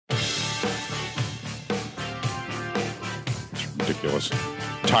ridiculous.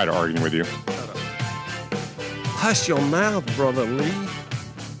 Tired of arguing with you. Hush your mouth, Brother Lee.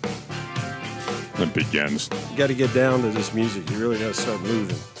 It begins. You got to get down to this music. You really got to start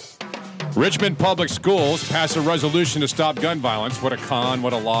moving. Richmond Public Schools pass a resolution to stop gun violence. What a con,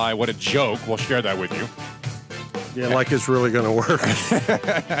 what a lie, what a joke. We'll share that with you. Yeah, like it's really going to work.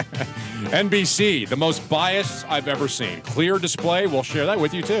 NBC, the most biased I've ever seen. Clear display. We'll share that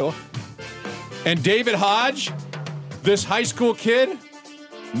with you, too. And David Hodge, this high school kid,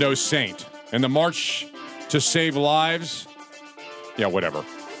 no saint. And the march to save lives, yeah, whatever.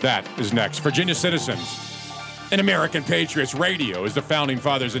 That is next. Virginia citizens and American patriots. Radio as the founding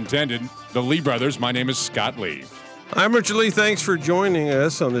fathers intended. The Lee brothers. My name is Scott Lee. I'm Richard Lee. Thanks for joining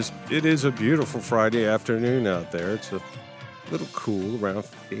us on this. It is a beautiful Friday afternoon out there. It's a little cool, around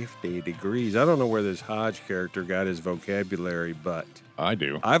 50 degrees. I don't know where this Hodge character got his vocabulary, but I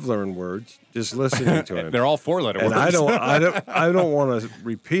do. I've learned words just listening to him. They're all four-letter words. And I don't want to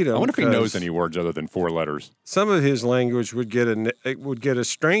repeat them. I wonder if he knows any words other than four letters. Some of his language would get a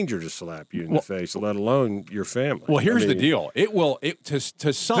stranger to slap you in the face, let alone your family. Well, here's the deal.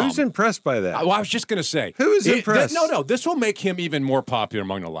 To some. Who's impressed by that? Well, I was just going to say. Who is impressed? No. This will make him even more popular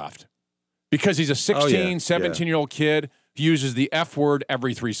among the left because he's a 16, 17-year-old kid who uses the F word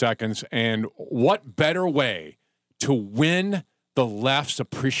every 3 seconds. And what better way to win the left's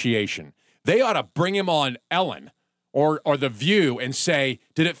appreciation? They ought to bring him on Ellen or The View and say,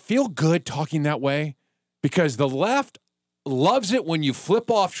 did it feel good talking that way? Because the left loves it when you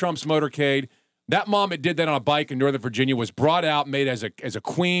flip off Trump's motorcade. That mom that did that on a bike in Northern Virginia was brought out, made as a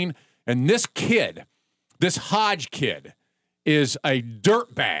queen. And this kid, this Hodge kid, is a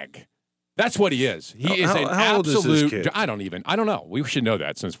dirtbag. That's what he is. He is an how old absolute. Is this kid? I don't know. We should know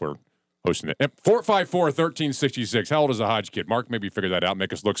that since we're hosting it. 454-1366. How old is the Hodge kid? Mark, maybe figure that out.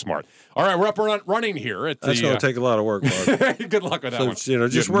 Make us look smart. All right, we're up and running here. That's going to take a lot of work, Mark. Good luck with that one.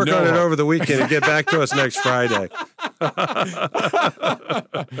 Just work on it over the weekend and get back to us next Friday.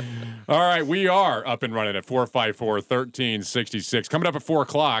 All right, we are up and running at 454-1366. Coming up at 4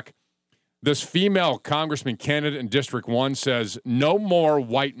 o'clock, this female congressman candidate in District 1 says no more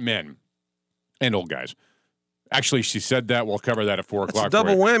white men and old guys. Actually, she said that. We'll cover that at 4 o'clock. It's a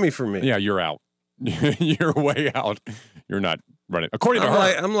double whammy for me. Yeah, you're out. You're way out. You're not running. According to her,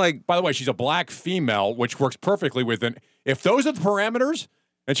 I'm like, by the way, she's a black female, which works perfectly within. If those are the parameters,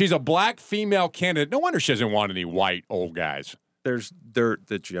 and she's a black female candidate, no wonder she doesn't want any white old guys. There's dirt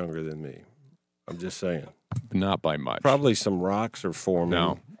that's younger than me. I'm just saying. Not by much. Probably some rocks are forming.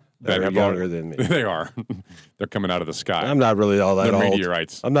 No. That are younger than me. They are. They're coming out of the sky. I'm not really all that They're old.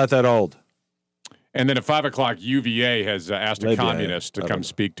 Meteorites. I'm not that old. And then at 5 o'clock, UVA has asked a communist to come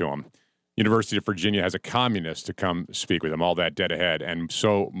speak to him. University of Virginia has a communist to come speak with him. All that dead ahead and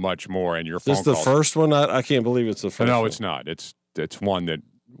so much more. And your phone calls. This is the first one? I can't believe it's the first one. No, it's not. It's one that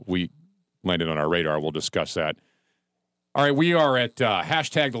we landed on our radar. We'll discuss that. All right, we are at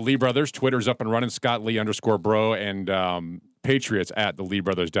hashtag the Lee Brothers. Twitter's up and running, Scott Lee _bro, and Patriots at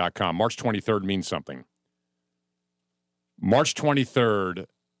theleebrothers.com. March 23rd means something. March 23rd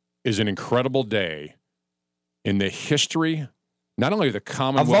is an incredible day in the history, not only of the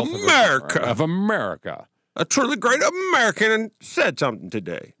Commonwealth of America. A truly great American said something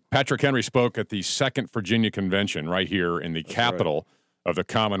today. Patrick Henry spoke at the Second Virginia Convention right here in the capital of the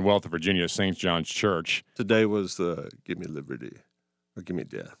Commonwealth of Virginia, St. John's Church. Today was the give me liberty or give me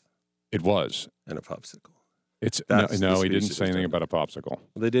death. It was. And a popsicle. No, he didn't say anything about a popsicle. Well,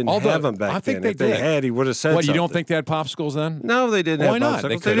 they didn't have them back then. If they had, he would have said What, something. You don't think they had popsicles then? No, they didn't have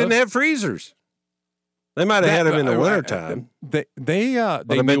popsicles. They didn't have freezers. They might have had them in the wintertime. They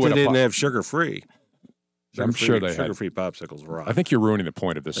didn't have sugar-free. I'm sure they had. Sugar-free popsicles rock. I think you're ruining the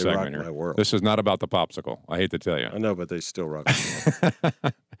point of this segment rock here. my world. This is not about the popsicle. I hate to tell you. I know, but they still rock.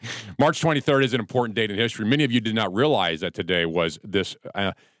 March 23rd is an important date in history. Many of you did not realize that today was this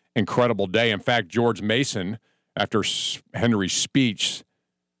incredible day. In fact, George Mason, after Henry's speech,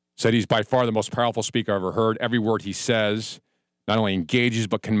 said he's by far the most powerful speaker I've ever heard. Every word he says not only engages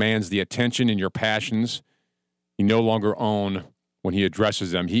but commands the attention and your passions you no longer own when he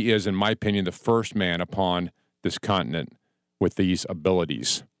addresses them. He is, in my opinion, the first man upon this continent with these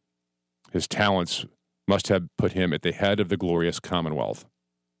abilities. His talents must have put him at the head of the glorious Commonwealth.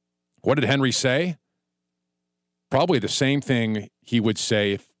 What did Henry say? Probably the same thing he would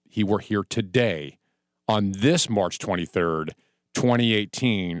say if he were here today on this March 23rd,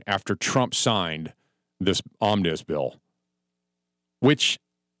 2018, after Trump signed this omnibus bill, which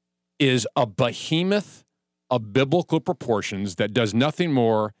is a behemoth of biblical proportions that does nothing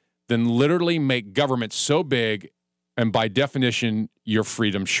more than literally make government so big and by definition, your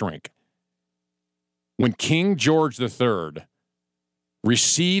freedom shrink. When King George III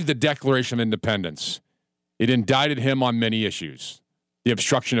received the Declaration of Independence. It indicted him on many issues. The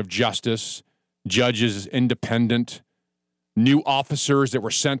obstruction of justice, judges independent, new officers that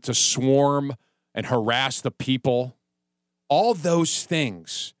were sent to swarm and harass the people. All those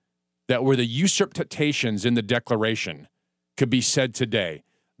things that were the usurpations in the Declaration could be said today.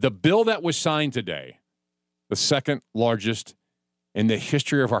 The bill that was signed today, the second largest in the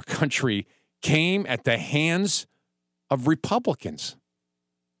history of our country, came at the hands of Republicans.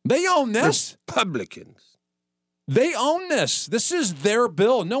 They own this. Republicans. They own this. This is their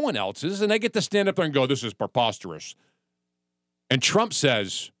bill, no one else's. And they get to stand up there and go, this is preposterous. And Trump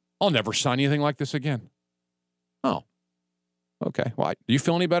says, I'll never sign anything like this again. Oh, okay. Well, do you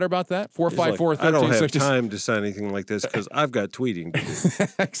feel any better about that? 454-1360. I don't have time to sign anything like this because I've got tweeting to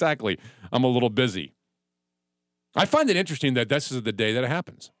do. Exactly. I'm a little busy. I find it interesting that this is the day that it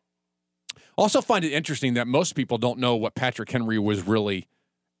happens. Also find it interesting that most people don't know what Patrick Henry was really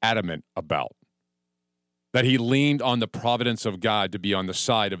adamant about. That he leaned on the providence of God to be on the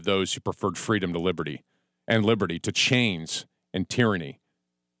side of those who preferred freedom to liberty and liberty to chains and tyranny.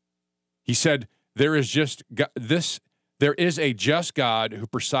 He said, there is a just God who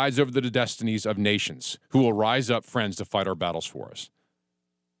presides over the destinies of nations, who will rise up, friends, to fight our battles for us.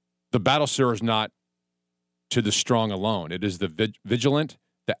 The battle, sir, is not to the strong alone. It is the vigilant,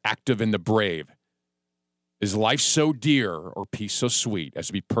 the active, and the brave. Is life so dear or peace so sweet as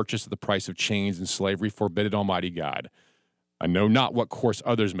to be purchased at the price of chains and slavery? Forbid it, Almighty God. I know not what course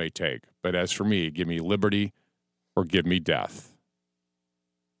others may take, but as for me, give me liberty or give me death.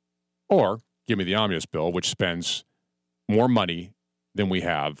 Or give me the omnibus bill, which spends more money than we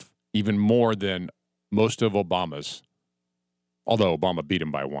have, even more than most of Obama's, although Obama beat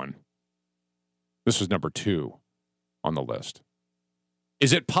him by one. This was number 2 on the list.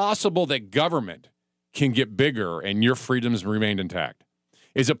 Is it possible that government can get bigger and your freedoms remained intact?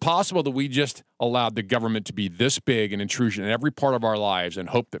 Is it possible that we just allowed the government to be this big, an intrusion in every part of our lives, and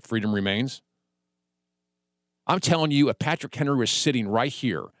hope that freedom remains? I'm telling you, if Patrick Henry was sitting right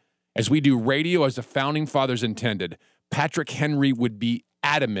here, as we do radio as the Founding Fathers intended, Patrick Henry would be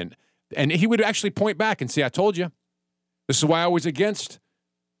adamant, and he would actually point back and say, I told you. This is why I was against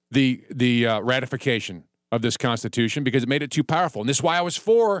the ratification of this Constitution, because it made it too powerful. And this is why I was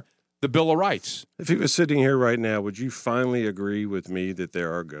for the Bill of Rights. If he was sitting here right now, would you finally agree with me that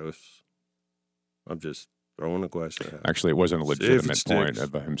there are ghosts? I'm just throwing a question out. Actually, it wasn't a legitimate point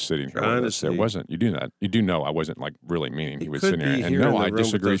of him sitting here with us. It wasn't. You do that. You do know I wasn't like really meaning he was sitting here. And no, I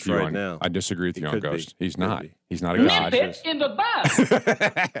disagree with you on. I disagree with you on Ghost. He's not. He's not a god. Nip it in the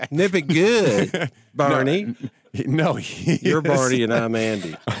butt. Nip it good, Barney. No, you're Barney and I'm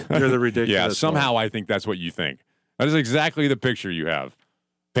Andy. You're the ridiculous. Yeah, somehow I think that's what you think. That is exactly the picture you have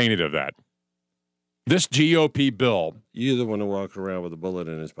painted of that. This GOP bill. You're the one who walks around with a bullet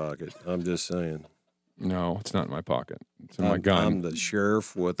in his pocket. I'm just saying. No, it's not in my pocket. It's in my gun. I'm the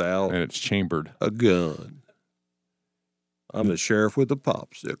sheriff without and it's chambered. A gun. I'm the sheriff with a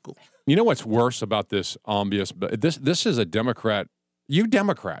popsicle. You know what's worse about this omnibus? This is a Democrat. You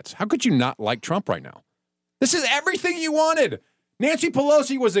Democrats, how could you not like Trump right now? This is everything you wanted. Nancy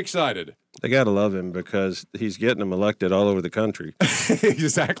Pelosi was excited. They got to love him because he's getting them elected all over the country.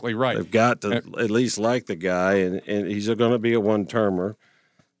 Exactly right. They've got to at least like the guy, and he's going to be a one-termer.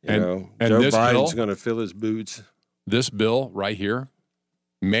 Joe Biden's going to fill his boots. This bill right here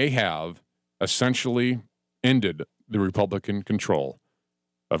may have essentially ended the Republican control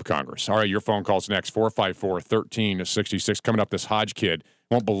of Congress. All right, your phone call's next, 454-1366. Coming up, this Hodge kid.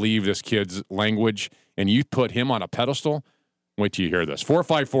 Won't believe this kid's language, and you put him on a pedestal. Wait till you hear this.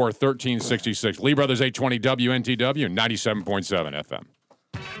 454-1366. Lee Brothers 820 WNTW and 97.7 FM.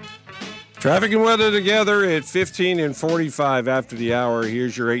 Traffic and weather together at 15 and 45 after the hour.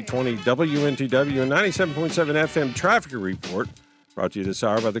 Here's your 820 WNTW and 97.7 FM traffic report. Brought to you this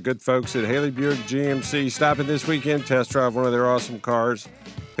hour by the good folks at Haley Buick GMC. Stop in this weekend, test drive one of their awesome cars.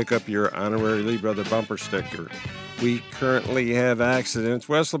 Pick up your honorary Lee Brother bumper sticker. We currently have accidents.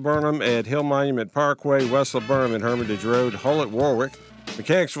 West Laburnum at Hill Monument Parkway, West Laburnum at Hermitage Road, Hull at Warwick,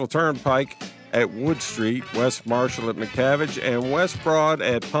 Mechanicsville Turnpike at Wood Street, West Marshall at McTavish, and West Broad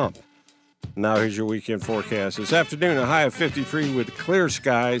at Pump. Now here's your weekend forecast. This afternoon, a high of 53 with clear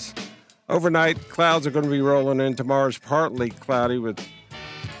skies. Overnight, clouds are going to be rolling in. Tomorrow's partly cloudy with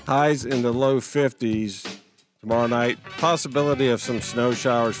highs in the low 50s. Tomorrow night, possibility of some snow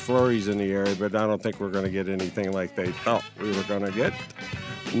showers, flurries in the area, but I don't think we're going to get anything like they thought we were going to get.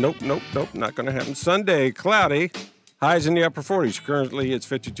 Nope, not going to happen. Sunday, cloudy, highs in the upper 40s. Currently, it's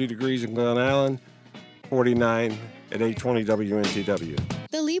 52 degrees in Glen Allen, 49 at 820 WNTW.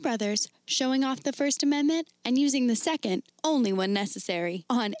 The Lee Brothers, showing off the First Amendment and using the Second only when necessary.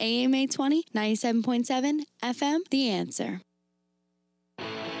 On AM 820, 97.7 FM, The Answer.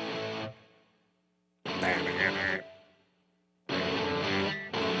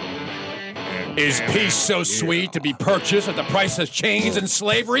 Is peace so sweet to be purchased at the price of chains and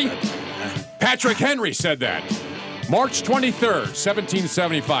slavery? Patrick Henry said that. March 23rd,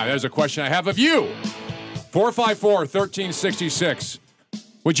 1775. There's a question I have of you. 454-1366.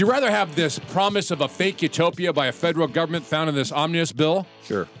 Would you rather have this promise of a fake utopia by a federal government found in this omnibus bill?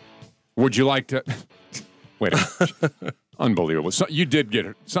 Sure. Would you like to... Wait a minute. Unbelievable. So you did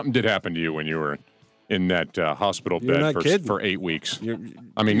get... Something did happen to you when you were in that hospital bed for 8 weeks.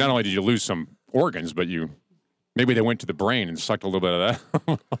 I mean, not only did you lose some organs, but maybe they went to the brain and sucked a little bit of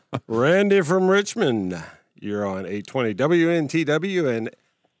that. Randy from Richmond. You're on 820 WNTW and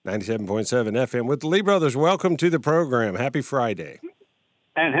 97.7 FM with the Lee Brothers. Welcome to the program. Happy Friday.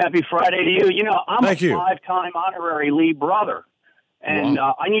 And happy Friday to you. You know, I'm Thank a you. 5-time honorary Lee brother. And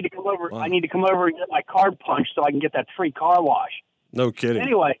I need to come over. Wow. I need to come over and get my card punched so I can get that free car wash. No kidding.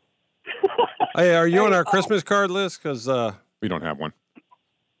 Anyway. Hey, are you on our Christmas card list? Because, We don't have one.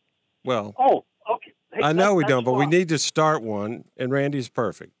 well, Oh, okay. Hey, I know we that's don't, but we fine. need to start one, and Randy's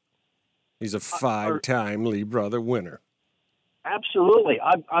perfect. He's a 5-time Lee Brother winner. Absolutely.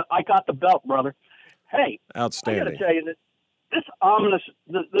 I got the belt, brother. Hey, I got Outstanding. to tell you that this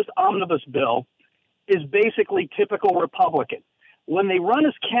omnibus bill is basically typical Republican. When they run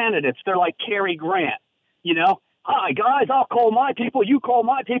as candidates, they're like Cary Grant, you know? Hi, guys, I'll call my people, you call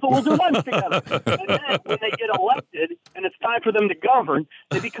my people, we'll do lunch together. And then when they get elected and it's time for them to govern,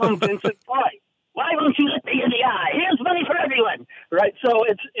 they become Vincent Price. Why won't you look me in the eye? Here's money for everyone, right? So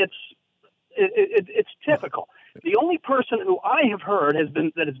it's typical. The only person who I have heard has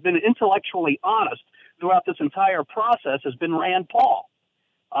been intellectually honest throughout this entire process has been Rand Paul,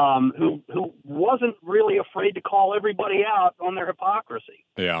 who wasn't really afraid to call everybody out on their hypocrisy.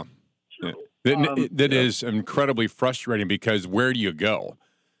 Yeah. That is incredibly frustrating because where do you go?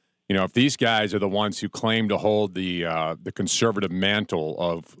 You know, if these guys are the ones who claim to hold the conservative mantle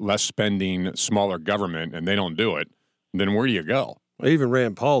of less spending, smaller government, and they don't do it, then where do you go? Well, even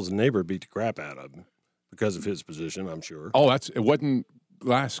Rand Paul's neighbor beat the crap out of him because of his position, I'm sure. Oh, it wasn't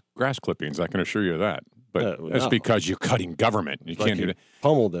grass clippings. I can assure you of that. But that's because you're cutting government. You can't do that.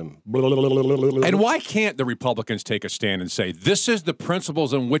 Pummeled him. And why can't the Republicans take a stand and say, this is the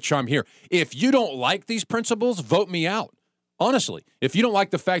principles in which I'm here? If you don't like these principles, vote me out. Honestly, if you don't like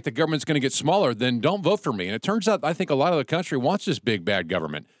the fact that government's going to get smaller, then don't vote for me. And it turns out I think a lot of the country wants this big, bad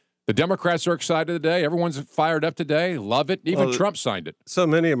government. The Democrats are excited today. Everyone's fired up today. Love it. Even Trump signed it. So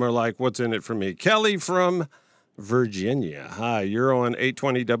many of them are like, what's in it for me? Kelly from Virginia. Hi, you're on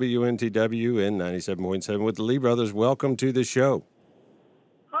 820 WNTW and 97.7 with the Lee Brothers. Welcome to the show.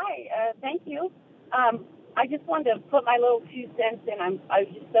 Hi, thank you. I just wanted to put my little 2 cents in. I was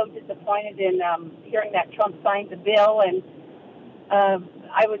just so disappointed in hearing that Trump signed the bill, and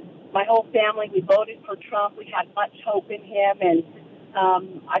my whole family, we voted for Trump. We had much hope in him, and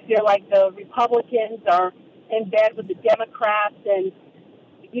I feel like the Republicans are in bed with the Democrats, and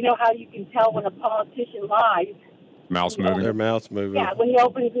you know how you can tell when a politician lies. Mouth's moving. Their mouth's moving. Yeah, when he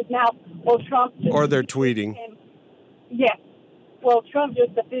opens his mouth. Well, Trump just Or they're tweeting. Yes. Well, Trump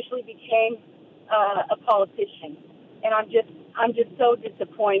just officially became a politician, and I'm just so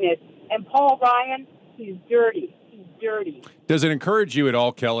disappointed. And Paul Ryan, he's dirty. He's dirty. Does it encourage you at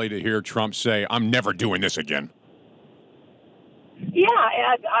all, Kelly, to hear Trump say, I'm never doing this again? Yeah,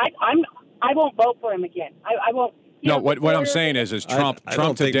 I won't vote for him again. I won't. No, what I'm saying is Trump. I Trump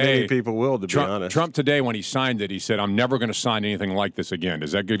don't think today. many people will, to be honest. Trump today, when he signed it, he said, "I'm never going to sign anything like this again."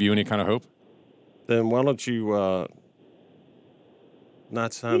 Does that give you any kind of hope? Then why don't you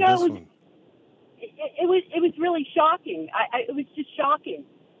not sign this one? It was really shocking. It was just shocking.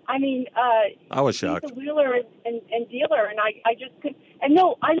 I mean, I was shocked. He's a wheeler and dealer, and I just couldn't. And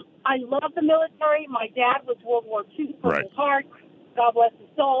no, I love the military. My dad was World War II, Purple Heart. God bless his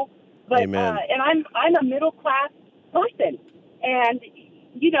soul. But Amen. And I'm a middle class person, and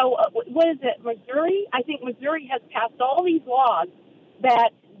you know what is it? Missouri? I think Missouri has passed all these laws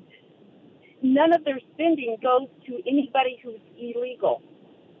that none of their spending goes to anybody who's illegal.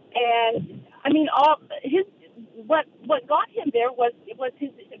 And I mean, what got him there was his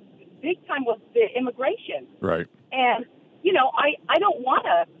big time was the immigration. Right. And you know, I don't want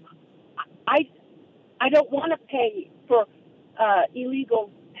to pay for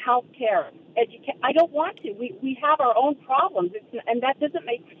illegal health care. I don't want to. We have our own problems, and that doesn't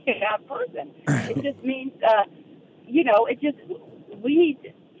make me a bad person. It just means, you know, we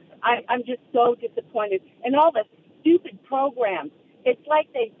need. I'm just so disappointed, and all the stupid programs. It's like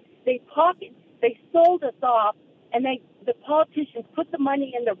they sold us off, and the politicians put the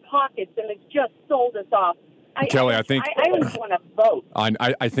money in their pockets, and they've just sold us off. Kelly, I think I don't want to vote.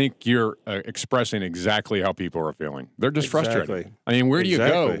 I think you're expressing exactly how people are feeling. They're just frustrated. I mean, where do you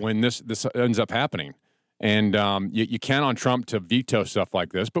go when this ends up happening? And you count on Trump to veto stuff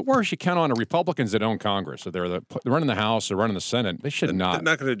like this, but worse, you count on the Republicans that own Congress. So they're running the House, they're running the Senate. They should not. They're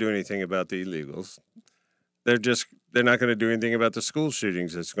not going to do anything about the illegals. They're not going to do anything about the school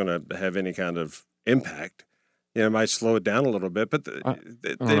shootings that's going to have any kind of impact. It might slow it down a little bit, but I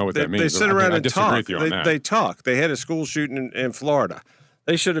don't know what that means. They sit around and talk. They talk. They had a school shooting in Florida.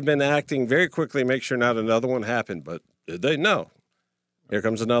 They should have been acting very quickly, make sure not another one happened. But did they? No. Here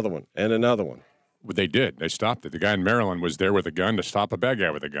comes another one and another one. They did. They stopped it. The guy in Maryland was there with a gun to stop a bad guy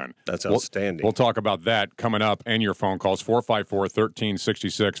with a gun. That's outstanding. We'll talk about that coming up and your phone calls,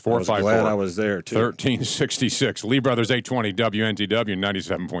 454-1366, 454. I was glad I was there, too. 1366. Lee Brothers 820, WNTW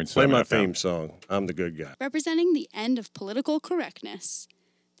 97.7 Play my FM. theme song. I'm the good guy. Representing the end of political correctness.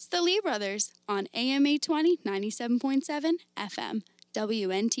 It's the Lee Brothers on AM 820, 97.7 FM,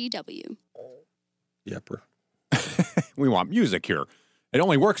 WNTW. Yepper. We want music here. It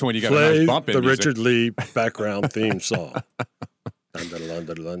only works when you got Play a nice bump in the music. Richard Lee background theme song.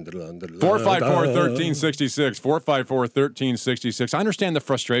 454-1366, 454-1366. I understand the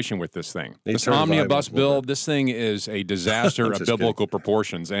frustration with this thing. This omnibus bill, this thing is a disaster of biblical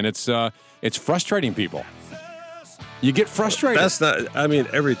proportions, and it's frustrating people. You get frustrated.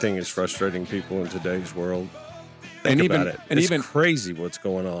 Everything is frustrating people in today's world. Think about it. It's crazy what's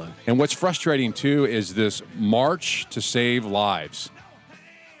going on. And what's frustrating, too, is this march to save lives.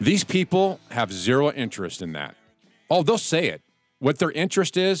 These people have zero interest in that. Oh, they'll say it. What their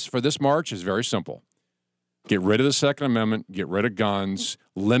interest is for this march is very simple. Get rid of the Second Amendment, get rid of guns,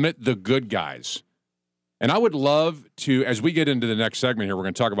 limit the good guys. And I would love to, as we get into the next segment here, we're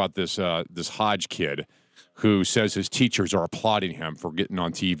going to talk about this Hodge kid who says his teachers are applauding him for getting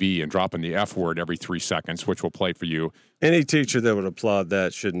on TV and dropping the F word every 3 seconds, which we'll play for you. Any teacher that would applaud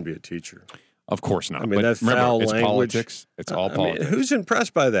that shouldn't be a teacher. Of course not. I mean, that's foul language. It's politics. It's all politics. Who's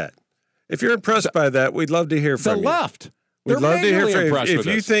impressed by that? If you're impressed by that, we'd love to hear from you. The left. We'd love to hear from you. If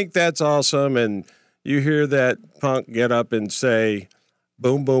you this. think that's awesome and you hear that punk get up and say,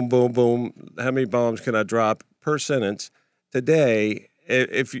 boom, boom, boom, boom, how many bombs can I drop per sentence? Today,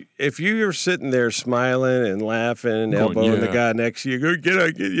 if you're sitting there smiling and laughing and elbowing the guy next to you, go get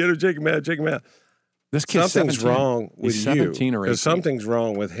out, check him out, check him out. This kid's something's 17. wrong with He's you. 17 or 18. Because something's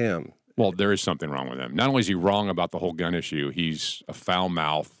wrong with him. Well, there is something wrong with him. Not only is he wrong about the whole gun issue, he's a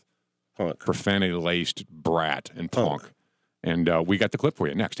foul-mouthed, profanity-laced brat and punk. And we got the clip for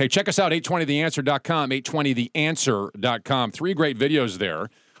you next. Hey, check us out, 820theanswer.com, 820theanswer.com. 3 great videos there.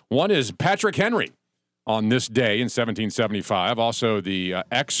 One is Patrick Henry on this day in 1775. Also, the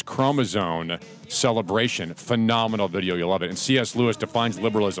X chromosome celebration. Phenomenal video. You'll love it. And C.S. Lewis defines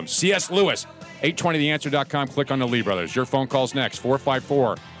liberalism. C.S. Lewis, 820theanswer.com. Click on the Lee Brothers. Your phone calls next,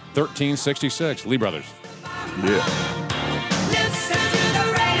 454-1366. Lee Brothers. Yeah.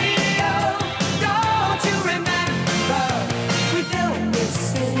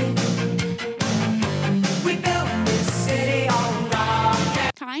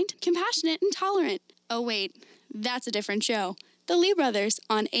 Kind, compassionate, and tolerant. Oh, wait, that's a different show. The Lee Brothers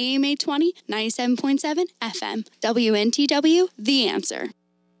on AM 820, 97.7 FM. WNTW, The Answer.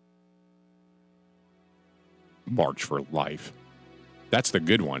 March for Life. That's the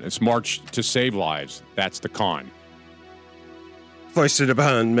good one. It's March to Save Lives. That's the con. Foisted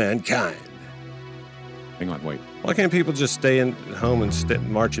upon mankind. Hang on, wait. Why can't people just stay at home and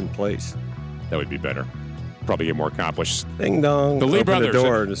march in place? That would be better. Probably get more accomplished. Ding dong. The Lee Open Brothers. the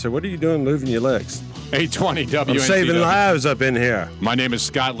door and say, what are you doing moving your legs? 820 WNTW. I'm saving lives up in here. My name is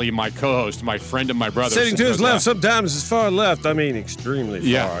Scott Lee, my co-host, my friend and my brother. Sitting to his left, sometimes as far left. I mean, extremely far.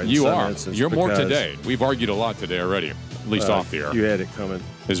 Yeah, you are. Instance, You're more today. We've argued a lot today already, at least off the air. You had it coming.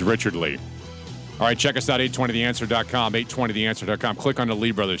 Is Richard Lee. All right, check us out, 820theanswer.com, 820theanswer.com. Click on the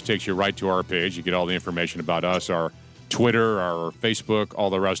Lee Brothers. Takes you right to our page. You get all the information about us, our Twitter, our Facebook,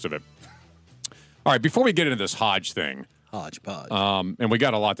 all the rest of it. All right, before we get into this Hodge thing. Hodgepodge. And we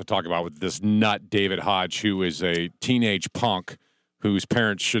got a lot to talk about with this nut, David Hodge, who is a teenage punk whose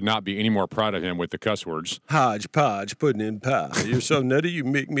parents should not be any more proud of him with the cuss words. Hodgepodge, pudding in pie. You're so nutty, you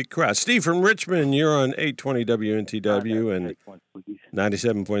make me cry. Steve from Richmond, you're on 820 WNTW and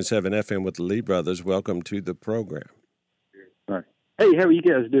 97.7 FM with the Lee Brothers. Welcome to the program. All right. Hey, how are you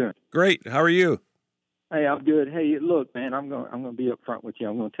guys doing? Great. How are you? Hey, I'm good. Hey, look, man, I'm going to be up front with you.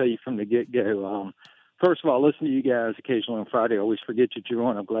 I'm going to tell you from the get-go. First of all, listen to you guys occasionally on Friday. I always forget that you're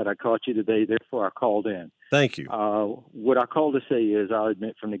on. I'm glad I caught you today. Therefore, I called in. Thank you. What I call to say is, I'll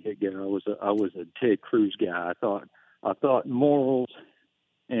admit from the get-go, I was a Ted Cruz guy. I thought morals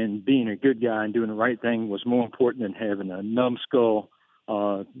and being a good guy and doing the right thing was more important than having a numbskull,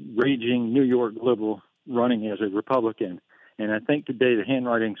 raging New York liberal running as a Republican. And I think today the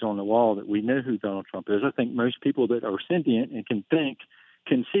handwriting's on the wall that we know who Donald Trump is. I think most people that are sentient and can think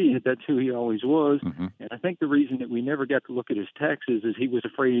can see that that's who he always was. Mm-hmm. And I think the reason that we never got to look at his taxes is he was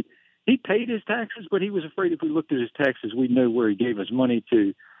afraid. He paid his taxes, but he was afraid if we looked at his taxes, we'd know where he gave his money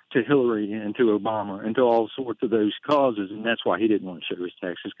to Hillary and to Obama and to all sorts of those causes. And that's why he didn't want to show his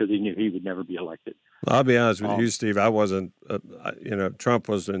taxes, because he knew he would never be elected. Well, I'll be honest with you, Steve. I wasn't, Trump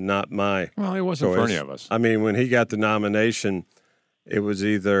was not my Well, he wasn't choice. for any of us. I mean, when he got the nomination, it was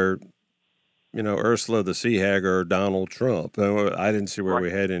either, Ursula the Sea Hag or Donald Trump. I didn't see where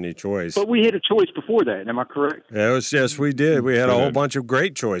we had any choice. But we had a choice before that. Am I correct? Yes, we did. We had a whole bunch of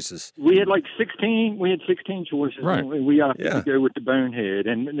great choices. We had like 16. We had 16 choices. Right. And we opted to go with the bonehead.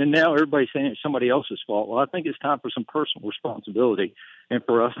 And now everybody's saying it's somebody else's fault. Well, I think it's time for some personal responsibility and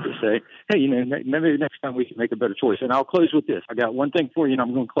for us to say, hey, maybe next time we can make a better choice. And I'll close with this. I got one thing for you, and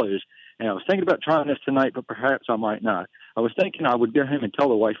I'm going to close. And I was thinking about trying this tonight, but perhaps I might not. I was thinking I would go home and tell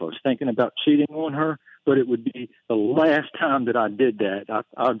the wife I was thinking about cheating on her, but it would be the last time that I did that.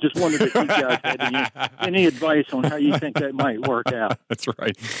 I just wondered if you guys had any advice on how you think that might work out. That's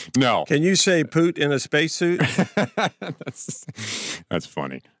right. No. Can you say poot in a spacesuit? That's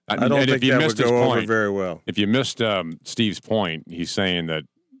funny. I don't think that would go over very well. If you missed Steve's point, he's saying that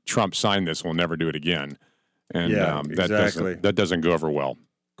Trump signed this, we'll never do it again. And exactly. that doesn't go over well.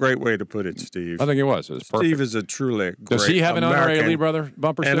 Great way to put it, Steve. I think it was. It was perfect. Steve is a truly great Does he have an American. honorary Lee Brother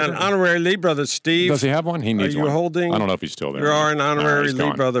bumper And sticker? an honorary Lee Brother, Steve. Does he have one? He needs Are you one. holding? I don't know if he's still there. You are an honorary he's Lee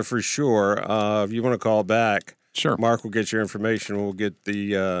gone. Brother for sure. If you want to call back, Sure. Mark will get your information. We'll get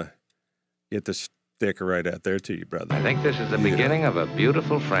the sticker right out there to you, brother. I think this is the beginning of a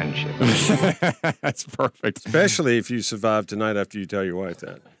beautiful friendship. That's perfect. Especially if you survive tonight after you tell your wife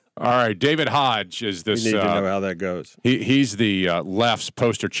that. All right, David Hodge is this. We need to know how that goes. He's the left's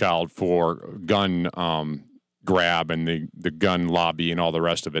poster child for gun grab and the gun lobby and all the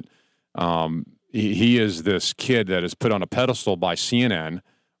rest of it. He is this kid that is put on a pedestal by CNN,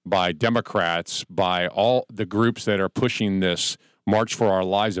 by Democrats, by all the groups that are pushing this March for Our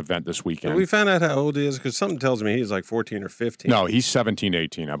Lives event this weekend. Have we found out how old he is? Because something tells me he's like 14 or 15. No, he's 17,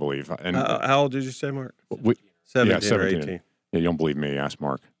 18, I believe. And how old did you say, Mark? 17 or 18. Yeah, you don't believe me. Ask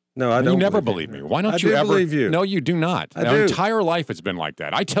Mark. No, I don't. You never believe me. Why don't I you do ever believe you? No, you do not. I Our do. entire life it's been like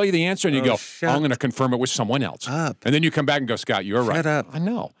that. I tell you the answer and you go, shut I'm going to confirm it with someone else. up. And then you come back and go, Scott, you're right. Shut up. I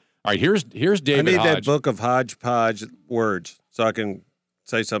know. All right, here's David I need Hodge. that book of hodgepodge words so I can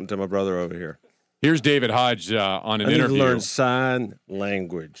say something to my brother over here. Here's David Hodge on an I need interview to learn sign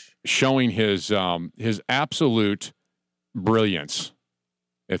language. showing his absolute brilliance,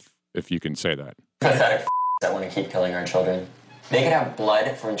 if you can say that. Pathetic that want to keep killing our children. They could have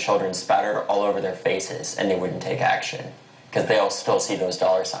blood from children spattered all over their faces and they wouldn't take action because they'll still see those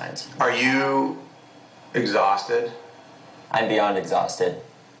dollar signs. Are you exhausted? I'm beyond exhausted.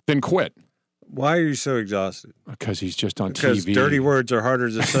 Then quit. Why are you so exhausted? Because he's just on Because TV. dirty words are harder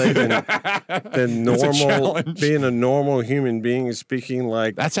to say than It's a normal. challenge. Being a normal human being speaking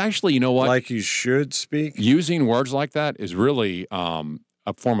like That's actually, you know what? like you should speak. Using words like that is really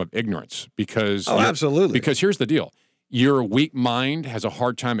a form of ignorance because absolutely. Because here's the deal. Your weak mind has a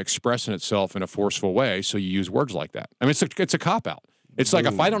hard time expressing itself in a forceful way, so you use words like that. I mean, it's a cop-out. It's like,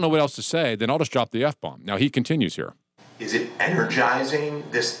 if I don't know what else to say, then I'll just drop the F-bomb. Now, he continues here. Is it energizing,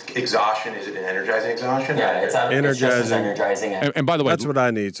 this exhaustion? Is it an energizing exhaustion? Yeah, it's just as energizing. And by the way, That's what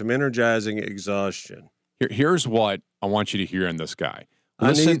I need, some energizing exhaustion. here's what I want you to hear in this guy.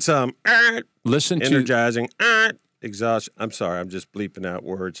 I need some Listen to energizing exhaustion. I'm sorry, I'm just bleeping out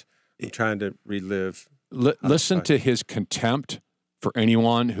words. I'm trying to relive. listen to his contempt for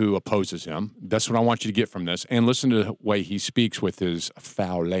anyone who opposes him. That's what I want you to get from this. And listen to the way he speaks with his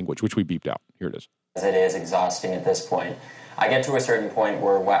foul language, which we beeped out. Here it is. It is exhausting at this point. I get to a certain point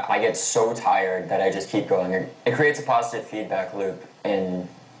where I get so tired that I just keep going. It creates a positive feedback loop in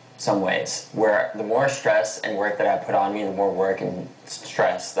some ways, where the more stress and work that I put on me, the more work and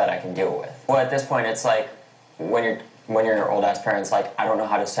stress that I can deal with. Well, at this point, it's like when your old-ass parents, like, I don't know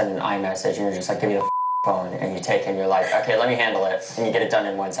how to send an iMessage, and you're just like, give me the phone, and you take it, and you're like, okay, let me handle it, and you get it done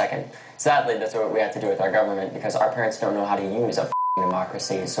in 1 second. Sadly, that's what we have to do with our government, because our parents don't know how to use a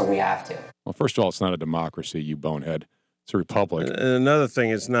democracy, so we have to. Well, first of all, it's not a democracy, you bonehead. It's a republic. And another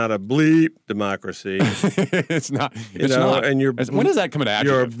thing, it's not a bleep democracy. It's not. It's not. And when does that come to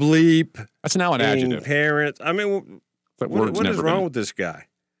You're a adjective? bleep. That's now an adjective. Parents. I mean, But what words is never wrong been- with this guy?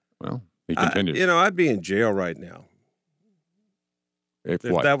 Well, He continues. I'd be in jail right now. If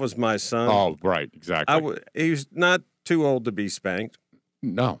If what? that was my son. Oh, right, exactly. He's not too old to be spanked.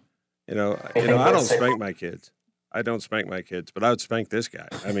 No. I don't spank my kids. I don't spank my kids, but I would spank this guy.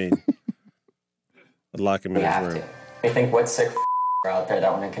 I mean, I'd lock him in his room. I think what sick are out there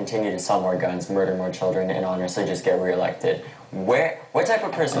that want to continue to sell more guns, murder more children, and honestly just get reelected. What type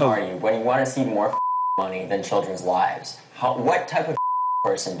of person are you when you want to see more money than children's lives? What type of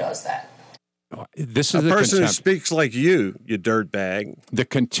person does that? This is a person who contempt. speaks like you dirtbag. The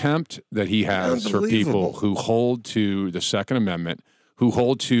contempt that he has for people who hold to the Second Amendment, who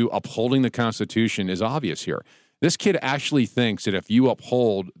hold to upholding the Constitution, is obvious here. This kid actually thinks that if you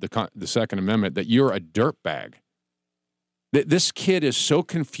uphold the Second Amendment, that you're a dirtbag. This kid is so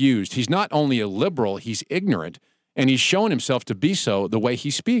confused. He's not only a liberal, he's ignorant, and he's shown himself to be so the way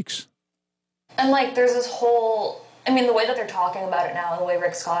he speaks. And, there's this whole... the way that they're talking about it now, the way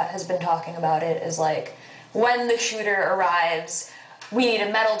Rick Scott has been talking about it is when the shooter arrives, we need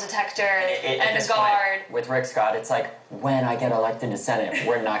a metal detector and a guard. With Rick Scott, it's when I get elected to Senate,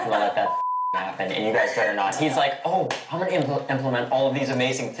 we're not going to let that happen, and you guys better not. He's I'm going to implement all of these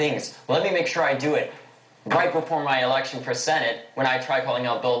amazing things. Let me make sure I do it right before my election for Senate when I try calling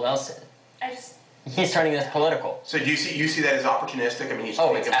out Bill Nelson. He's turning this political. So you see that as opportunistic? I mean, he's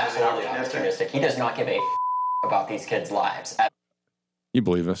it's absolutely opportunistic. He does not give a about these kids' lives. You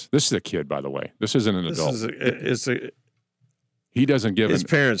believe this? This is a kid, by the way. This isn't an adult. He doesn't give his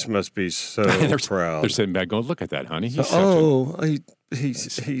parents must be so proud. They're sitting back going, look at that, honey. He's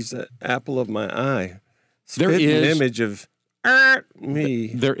he's the apple of my eye. There is an image of me.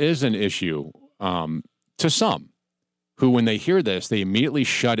 There is an issue to some who, when they hear this, they immediately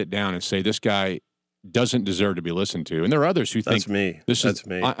shut it down and say, this guy doesn't deserve to be listened to. And there are others who think... That's me. That's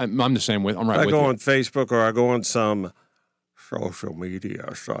me. I'm the same way. I'm right with you. I go you. on Facebook or I go on some social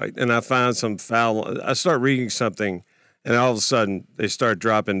media site and I find some foul... I start reading something and all of a sudden they start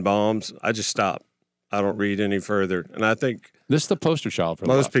dropping bombs. I just stop. I don't read any further. And I think... This is the poster child for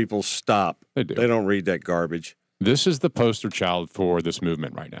most people stop. They do. They don't read that garbage. This is the poster child for this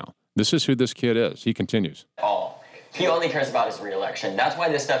movement right now. This is who this kid is. He continues. He only cares about his reelection. That's why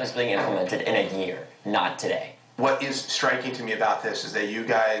this stuff is being implemented in a year, not today. What is striking to me about this is that you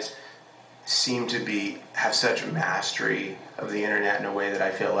guys seem to have such mastery of the internet in a way that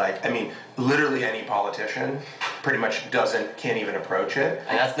I feel literally any politician pretty much can't even approach it.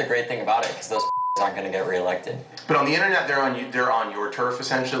 And that's the great thing about it, because those aren't going to get reelected. But on the internet, they're on your turf,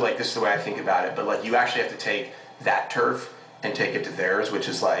 essentially. This is the way I think about it. But you actually have to take that turf and take it to theirs, which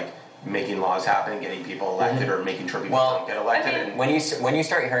is making laws happen and getting people elected or making sure people don't get elected. When you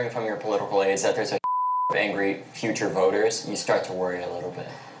start hearing from your political aides that there's a of angry future voters, you start to worry a little bit.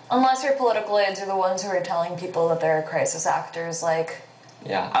 Unless your political aides are the ones who are telling people that they're crisis actors,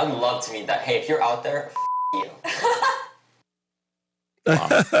 Yeah, I would love to meet that. Hey, if you're out there, you.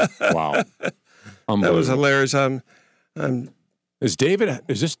 Wow. That was hilarious. Is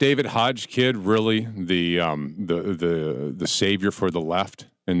this David Hodge kid really the savior for the left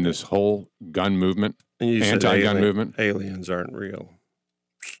in this whole gun movement, anti-gun movement? Aliens aren't real.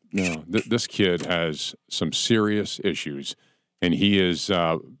 No, this kid has some serious issues, and he's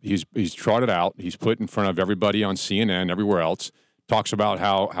trotted out. He's put in front of everybody on CNN, everywhere else. Talks about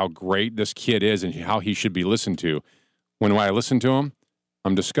how great this kid is and how he should be listened to. When I listen to him,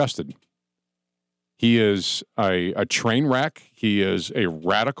 I'm disgusted. He is a train wreck. He is a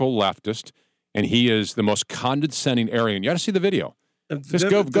radical leftist, and he is the most condescending Aryan. You got to see the video. Just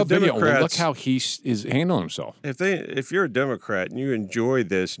go video. Look how he is handling himself. If you're a Democrat and you enjoy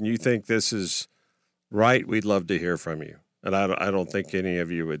this and you think this is right, we'd love to hear from you. And I don't think any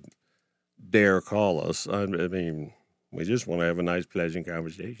of you would dare call us. I mean, we just want to have a nice, pleasant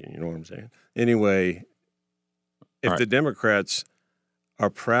conversation. You know what I'm saying? Anyway, if the Democrats are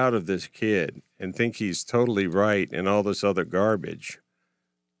proud of this kid and think he's totally right and all this other garbage,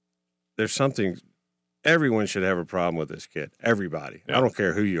 there's something. Everyone should have a problem with this kid. Everybody. Yeah. I don't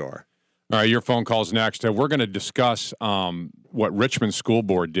care who you are. All right, your phone call's next. We're going to discuss what Richmond School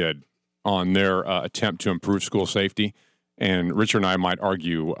Board did on their attempt to improve school safety. And Richard and I might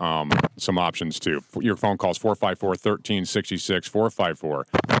argue some options, too. Your phone call's 454-1366,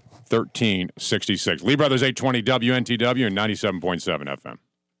 454-1366. Lee Brothers 820 WNTW and 97.7 FM.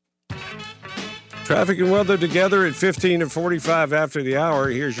 Traffic and weather together at 15 and 45 after the hour.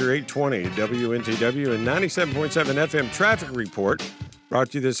 Here's your 820 WNTW and 97.7 FM traffic report.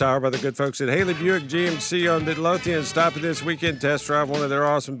 Brought to you this hour by the good folks at Haley Buick GMC on Midlothian. Stopping this weekend, test drive one of their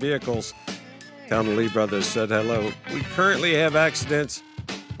awesome vehicles. Tell them the Lee Brothers said hello. We currently have accidents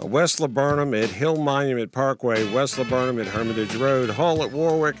on West Laburnum at Hill Monument Parkway, West Laburnum at Hermitage Road, Hall at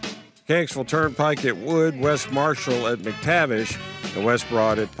Warwick, Mechanicsville Turnpike at Wood, West Marshall at McTavish, and West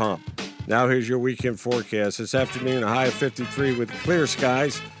Broad at Pump. Now here's your weekend forecast. This afternoon, a high of 53 with clear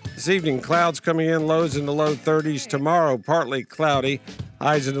skies. This evening, clouds coming in, lows in the low 30s. Tomorrow, partly cloudy,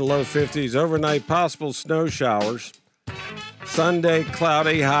 highs in the low 50s. Overnight, possible snow showers. Sunday,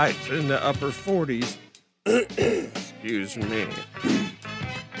 cloudy, highs in the upper 40s. Excuse me.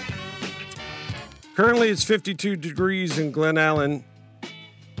 Currently, it's 52 degrees in Glen Allen,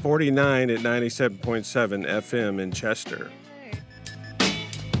 49 at 97.7 FM in Chester.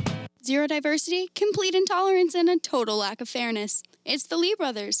 Zero diversity, complete intolerance, and a total lack of fairness. It's the Lee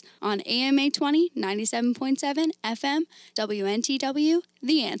Brothers on AMA 20, 97.7 FM, WNTW,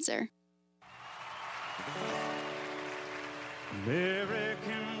 The Answer.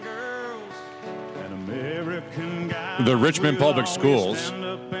 American girls and American guys. The Richmond Public Schools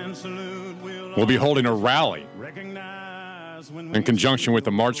will be holding a rally in conjunction with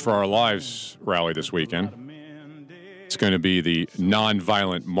the March for Our Lives rally this weekend. It's going to be the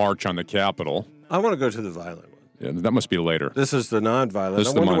nonviolent march on the Capitol. I want to go to the violent one. Yeah, that must be later. This is the nonviolent.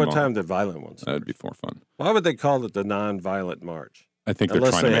 I wonder what time the violent one's. That'd be more fun. Why would they call it the nonviolent march? I think they're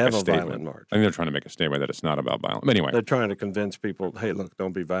Unless trying to they make have a statement. violent march. I think they're trying to make a statement that it's not about violence. But anyway. They're trying to convince people, hey, look,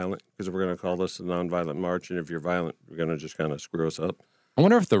 don't be violent because we're going to call this the nonviolent march. And if you're violent, we're going to just kind of screw us up. I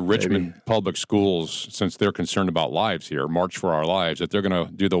wonder if the Richmond Public Schools, since they're concerned about lives here, March for Our Lives, that they're going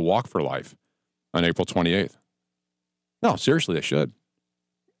to do the Walk for Life on April 28th. No, seriously, they should.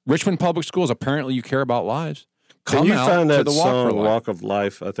 Richmond Public Schools, apparently you care about lives. Can you find that the song, Walk of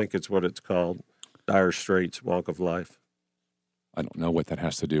Life? I think it's what it's called. Dire Straits, Walk of Life. I don't know what that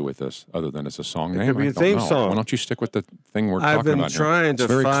has to do with this, other than it's a song It name. could be a theme song. Why don't you stick with the thing we're talking I've been about here? trying It's to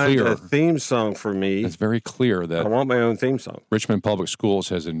very find clear. a theme song for me. It's very clear that I want my own theme song. Richmond Public Schools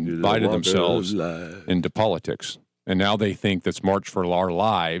has invited Walk of themselves Life. into politics, and now they think this March for Our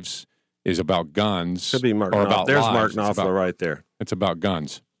Lives is about guns. Could be Mark or Knopfler. about There's lives. Mark It's Knopfler about- right there. It's about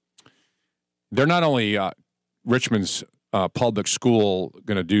guns. They're not only Richmond's public school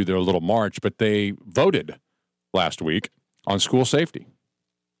going to do their little march, but they voted last week on school safety.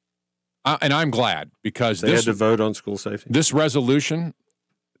 And I'm glad because They had to vote on school safety. This resolution,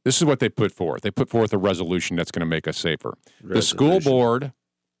 this is what they put forth. They put forth a resolution that's going to make us safer. The school board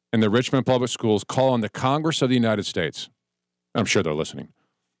and the Richmond Public Schools call on the Congress of the United States. I'm sure they're listening.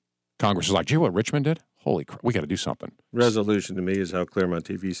 Congress is like, do you know what Richmond did? Holy crap, we got to do something. Resolution to me is how clear my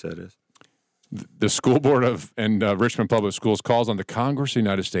TV set is. The school board and Richmond Public Schools calls on the Congress of the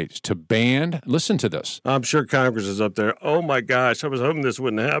United States to ban, listen to this. I'm sure Congress is up there. Oh, my gosh, I was hoping this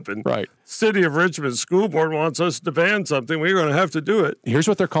wouldn't happen. Right. City of Richmond School Board wants us to ban something. We're going to have to do it. Here's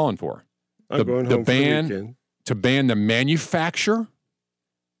what they're calling for. I'm going home for the weekend. To ban the manufacture,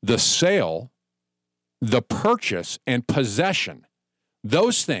 the sale, the purchase, and possession.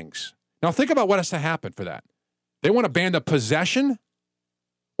 Those things. Now think about what has to happen for that. They want to ban the possession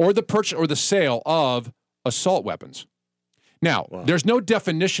or the purchase or the sale of assault weapons. Now, there's no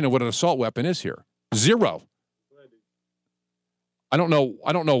definition of what an assault weapon is here. Zero. I don't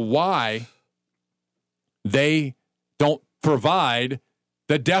know why they don't provide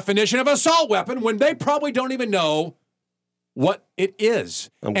the definition of assault weapon when they probably don't even know what it is.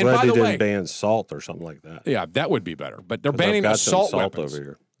 I'm and glad by they the didn't way, ban salt or something like that. yeah, that would be better. But they're 'Cause banning I've got some assault salt weapons. over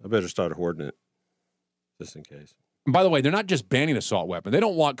here. I better start hoarding it just in case. And by the way, they're not just banning assault weapons. They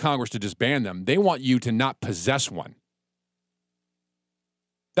don't want Congress to just ban them. They want you to not possess one.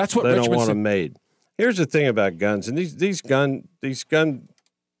 That's what They Richmond don't want said. them made. Here's the thing about guns, and these gun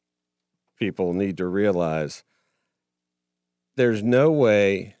people need to realize there's no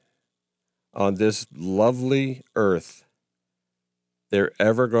way on this lovely earth they're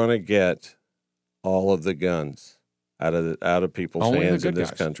ever going to get all of the guns out of people's Only the hands in good this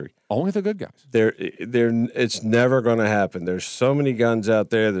guys. country. Only the good guys. It's never going to happen. There's so many guns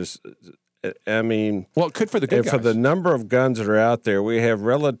out there. Well, it could for the good for guys. the number of guns that are out there, we have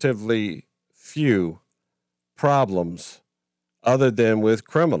relatively few problems other than with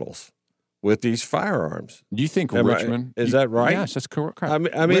criminals with these firearms. Do you think Am I- Richmond is that right? Yes, that's correct. I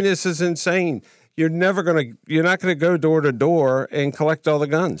mean, this is insane. You're not going to go door to door and collect all the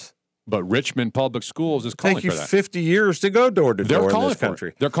guns. But Richmond Public Schools is calling Take you for that. 50 years to go door to They're door in calling this for country.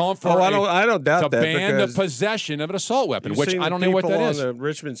 it. They're calling for I don't doubt to that ban the because possession of an assault weapon, you've which seen I the don't know what people that on is. the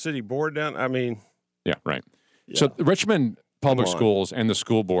Richmond City Board down. I mean, Yeah, right. So the Richmond Public Come on. Schools and the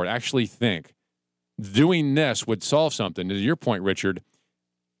school board actually think doing this would solve something. To your point, Richard,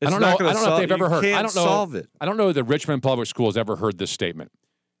 It's I don't not know. gonna I don't know solve- if they've ever you heard. can't I don't know. solve it. I don't know if the Richmond Public Schools ever heard this statement.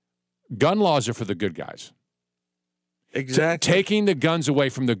 Gun laws are for the good guys. Exactly. Taking the guns away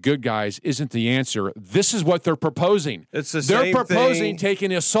from the good guys isn't the answer. This is what they're proposing. It's the They're same proposing thing.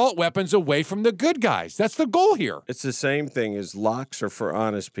 taking assault weapons away from the good guys. That's the goal here. It's the same thing as locks are for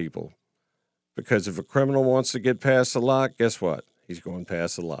honest people. Because if a criminal wants to get past the lock, guess what? He's going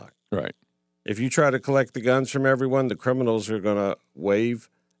past the lock. Right. If you try to collect the guns from everyone, the criminals are going to wave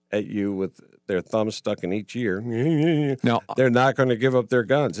at you with their thumbs stuck in each ear. Now, they're not going to give up their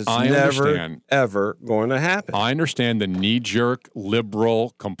guns. It's I never, understand. ever going to happen. I understand the knee-jerk,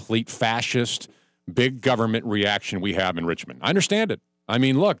 liberal, complete fascist, big government reaction we have in Richmond. I understand it. I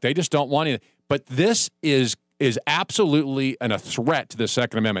mean, look, they just don't want it. But this is absolutely a threat to the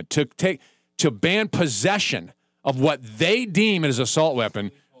Second Amendment to ban possession of what they deem as assault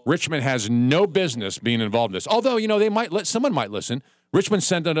weapon. Richmond has no business being involved in this. Although, someone might listen. Richmond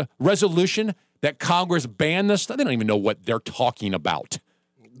sent a resolution that Congress ban this. They don't even know what they're talking about.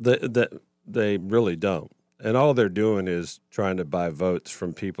 They really don't. And all they're doing is trying to buy votes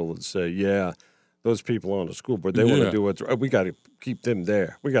from people that say, yeah, those people on the school board, they want to do what's right. We got to keep them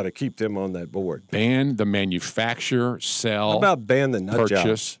there. We got to keep them on that board. Ban the manufacture, sell, How about ban the nut purchase,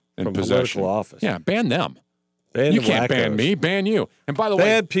 jobs and from possession. political office? Yeah, ban them. Ban You the can't ban wackos. me, ban you. And by the way,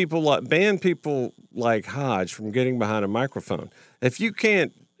 ban people like Hodge from getting behind a microphone. If you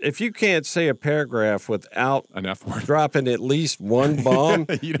can't say a paragraph without an F word, dropping at least one bomb,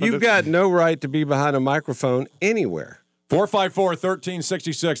 you've got no right to be behind a microphone anywhere.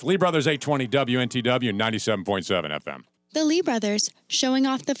 454-1366, Lee Brothers 820 WNTW 97.7 FM. The Lee Brothers, showing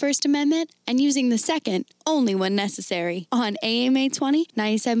off the First Amendment and using the Second only when necessary. On AM 820,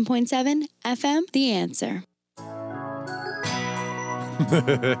 97.7 FM, The Answer.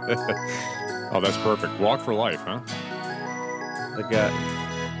 Oh, that's perfect. Walk for life, huh? They got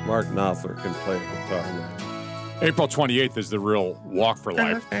Mark Knopfler can play the guitar now. April 28th is the real Walk for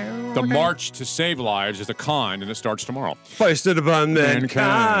Life. The March to Save Lives is a con, and it starts tomorrow. Foisted upon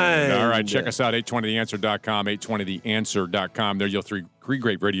mankind. All right, check us out, 820theanswer.com, 820theanswer.com. There you'll three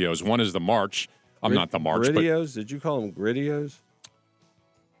great videos. One is the March. I'm not the March, Grittios? Did you call them Grittios?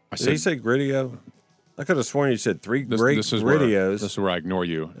 Did he said, say Grittio? I could have sworn you said this is Grittios. This is where I ignore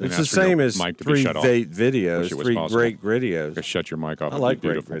you. and It's the ask for your same as mic to be three shut off. great videos, Wish it was three possible. great Grittios. Just shut your mic off. I It'd like be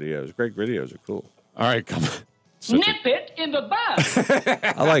great beautiful. Grittios. Great Grittios are cool. All right, come on. Nip it in the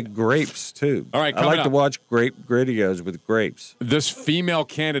bud. I like grapes, too. All right, I like coming to up. watch grape Grittios with grapes. This female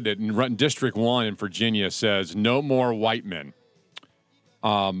candidate in District 1 in Virginia says, no more white men.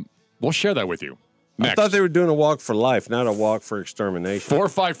 We'll share that with you next. I thought they were doing a walk for life, not a walk for extermination.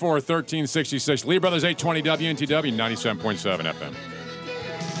 454-1366. Lee Brothers 820 WNTW 97.7 FM.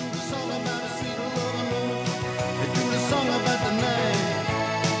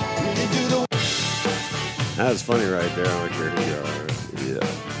 That was funny right there. I like where you are. Yeah.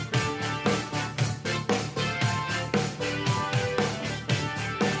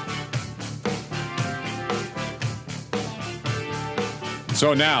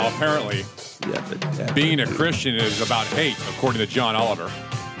 So now, apparently, being a Christian is about hate, according to John Oliver.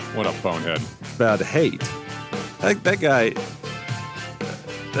 What a bonehead. About hate. That guy,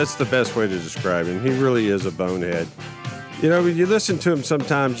 that's the best way to describe him. He really is a bonehead. You know, when you listen to him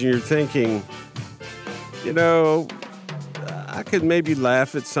sometimes and you're thinking, you know, I could maybe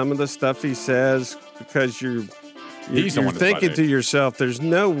laugh at some of the stuff he says because you're He's the one that's thinking about to yourself, there's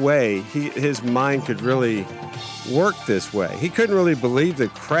no way his mind could really work this way. He couldn't really believe the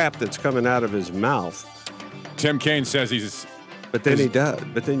crap that's coming out of his mouth. Tim Kaine says he's... But then he does.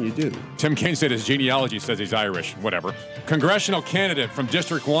 But then you do. Tim Kaine said his genealogy says he's Irish. Whatever. Congressional candidate from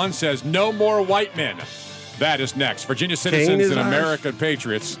District 1 says no more white men. That is next. Virginia Citizens is and Irish. American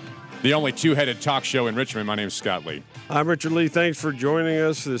Patriots. The only two-headed talk show in Richmond. My name is Scott Lee. I'm Richard Lee. Thanks for joining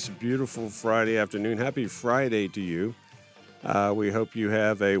us this beautiful Friday afternoon. Happy Friday to you. We hope you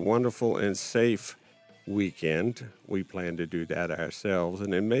have a wonderful and safe weekend. We plan to do that ourselves.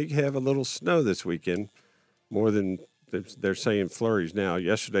 And it may have a little snow this weekend, more than they're saying flurries now.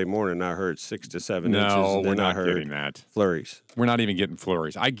 Yesterday morning, I heard 6 to 7 inches. No, And we're then I not heard getting that. flurries. We're not even getting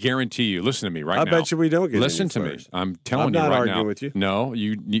flurries. I guarantee you. Listen to me right now. I bet you we don't get Listen any to me. flurries. I'm telling I'm you not right arguing now. with you. No,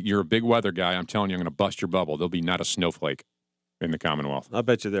 you're a big weather guy. I'm telling you, I'm going to bust your bubble. There'll be not a snowflake in the Commonwealth. I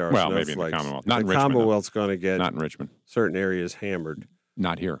bet you there are Well, snowflakes. maybe in the Commonwealth. Not in the Richmond, though. Commonwealth's going to get Not in Richmond. certain areas hammered.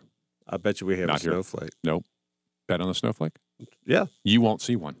 Not here. I bet you we have Not a here. snowflake. Nope. Bet on the snowflake? Yeah. You won't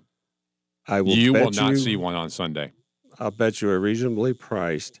see one. I will You bet will not you- see one on Sunday. I'll bet you a reasonably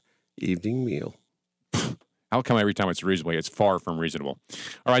priced evening meal. How come every time it's reasonably, it's far from reasonable?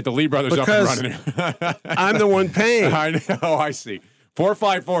 All right, the Lee brothers Because up and running. I'm the one paying. I know, I see.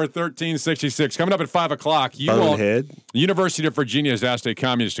 454-1366. Coming up at 5 o'clock. Bonehead. University of Virginia has asked a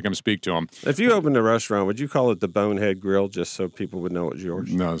communist to come speak to him. If you opened a restaurant, would you call it the Bonehead Grill just so people would know it's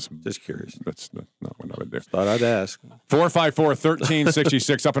yours? No. Just curious. That's not what I would do. Thought I'd ask.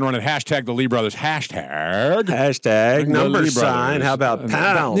 454-1366. Up and running. Hashtag the Lee Brothers. Hashtag number sign. How about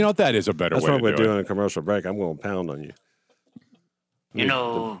pound? You know what? That is a better way to do it. That's what we're doing a commercial break. I'm going to pound on you. You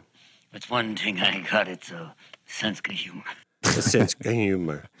know, it's one thing I got. It's a sense of humor. A sense of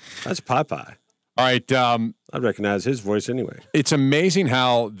humor. That's Popeye. All right. I recognize his voice anyway. It's amazing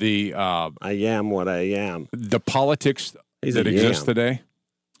how the I am what I am. The politics that exists today.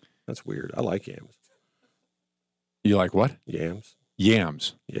 That's weird. I like yams. You like what? Yams.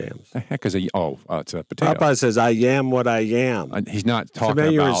 Yams. Yams. The heck is it's a potato. Popeye says, I am what I am. He's not talking so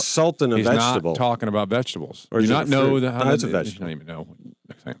about. You're insulting a vegetable. He's not talking about vegetables. Or do you not know that? How no, it's a vegetable. You don't even know.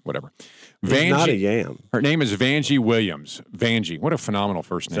 Whatever. It's not a yam. Her name is Vanjie Williams. Vanjie. What a phenomenal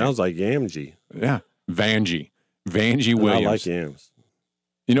first name. Sounds like Yamji. Yeah. Vanjie. Vanjie Williams. I like yams.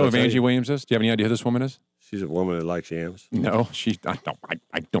 You know who Vanjie Williams is? Do you have any idea who this woman is? She's a woman that likes yams. No, I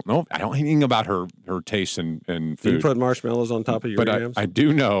don't know. I don't know anything about her taste and food. Do you put marshmallows on top of your yams? I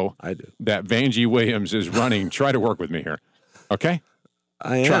do know I do. that Vanjie Williams is running. Try to work with me here. Okay?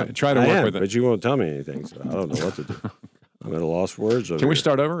 I am. Try to work with it. But you won't tell me anything, so I don't know what to do. I'm at a loss for words. Can we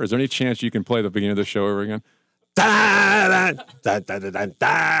start over? Is there any chance you can play the beginning of the show over again? I'm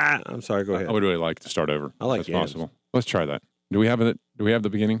sorry, go ahead. I would really like to start over. I like if possible. Let's try that. Do we have the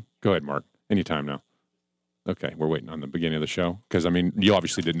beginning? Go ahead, Mark. Anytime now. Okay, we're waiting on the beginning of the show because, I mean, you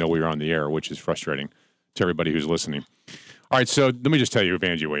obviously didn't know we were on the air, which is frustrating to everybody who's listening. All right, so let me just tell you who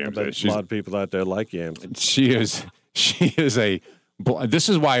Vanjie Williams is. A lot of people out there like yams. She is this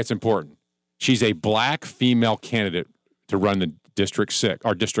is why it's important. She's a black female candidate to run the District 6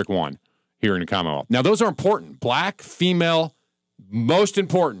 or District 1 here in the Commonwealth. Now, those are important. Black, female, most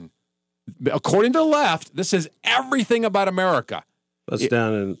important. According to the left, this is everything about America. That's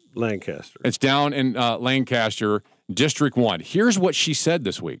down in Lancaster. It's down in Lancaster, District 1. Here's what she said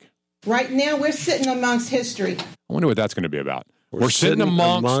this week. Right now, we're sitting amongst history. I wonder what that's going to be about. We're sitting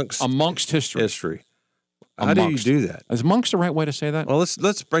amongst history. How do you do that? Is amongst the right way to say that? Well,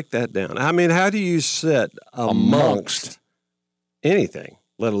 let's break that down. I mean, how do you sit amongst anything,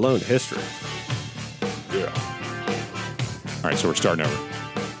 let alone history? Yeah. All right, so we're starting over.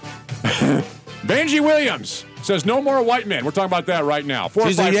 Vanjie Williams says no more white men. We're talking about that right now.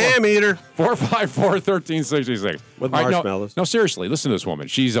 She's a yam eater. 454-1366. With marshmallows. No, seriously, listen to this woman.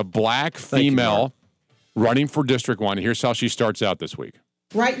 She's a black female running for District 1. Here's how she starts out this week.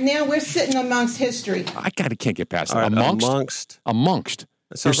 Right now, we're sitting amongst history. I can't get past that. Amongst.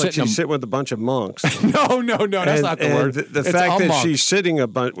 It sounds like she's sitting with a bunch of monks. No, that's not the word. The fact that she's sitting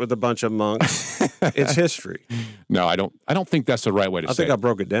with a bunch of monks, it's history. No, I don't think that's the right way to say it. I think I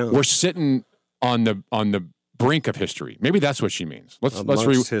broke it down. We're sitting on the brink of history. Maybe that's what she means.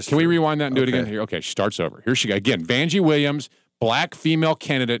 Can we rewind that and do it again? Here, okay, she starts over. Here she goes again. Vanjie Williams, black female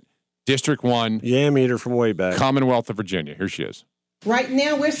candidate, District 1, yam eater from way back, Commonwealth of Virginia. Here she is. Right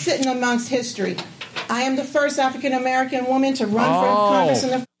now, we're sitting amongst history. I am the first African-American woman to run for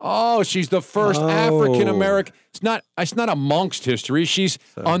Congress. She's the first African-American. It's not amongst history. She's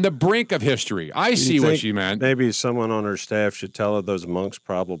on the brink of history. I see what she meant. Maybe someone on her staff should tell her those monks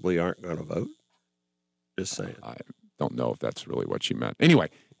probably aren't going to vote. Just saying. I don't know if that's really what she meant. Anyway,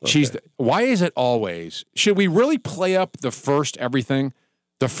 why is it always? Should we really play up the first everything?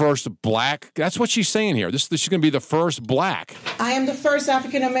 The first black. That's what she's saying here. This is going to be the first black. I am the first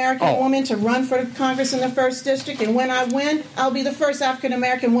African-American woman to run for Congress in the 1st District. And when I win, I'll be the first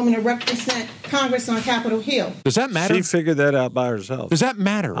African-American woman to represent Congress on Capitol Hill. Does that matter? She figured that out by herself. Does that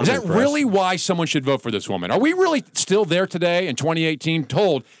matter? Is that really why someone should vote for this woman? Are we really still there today in 2018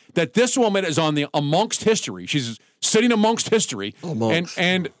 told that this woman is on the amongst history? She's sitting amongst history.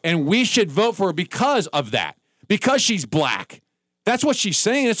 And we should vote for her because of that. Because she's black. That's what she's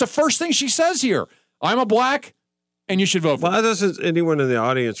saying. It's the first thing she says here. I'm a black, and you should vote for me. Why doesn't anyone in the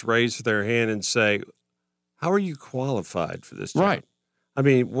audience raise their hand and say, how are you qualified for this job? Right. I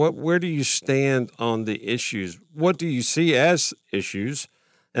mean, where do you stand on the issues? What do you see as issues?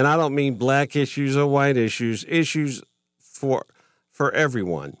 And I don't mean black issues or white issues for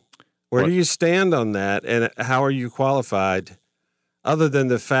everyone. Where do you stand on that, and how are you qualified, other than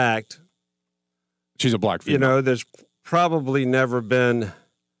the fact she's a black female? There's probably never been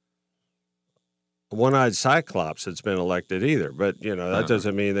a one-eyed cyclops that's been elected either, but that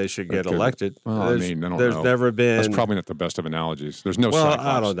doesn't mean they should get elected. Well, I don't know. There's never been. That's probably not the best of analogies. There's no Well, cyclops.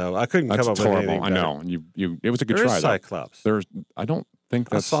 I don't know. I couldn't come up with anything. I know. It was a good there try. Is cyclops. I don't think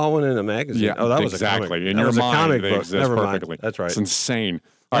I that's... saw one in a magazine. Yeah, oh, that was exactly. a comic. In that your was mind, a comic they book. exist Never perfectly. mind. That's right. It's insane.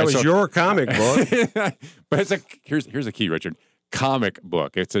 That was your comic book. But here's a key, Richard. Comic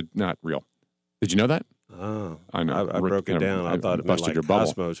book. It's not real. Did you know that? Oh, I know. I broke it down. I thought it meant busted like your bubble.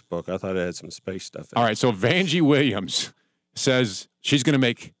 Cosmos book. I thought it had some space stuff in All it. right, so Vanjie Williams says she's going to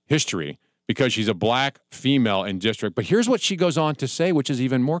make history because she's a black female in district. But here's what she goes on to say, which is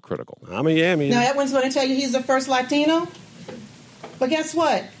even more critical. I'm a yammy. Now, Edwin's going to tell you he's the first Latino. But guess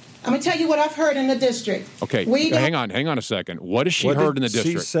what? I'm going to tell you what I've heard in the district. Okay, hang on a second. What has she What heard did in the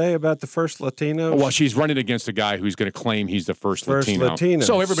district? she say about the first Latino? Well, she's running against a guy who's going to claim he's the first Latino.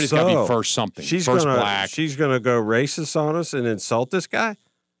 So everybody's got to be first something. She's first gonna, black. She's going to go racist on us and insult this guy?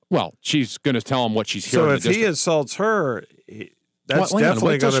 Well, she's going to tell him what she's hearing. So in if the district. he insults her, that's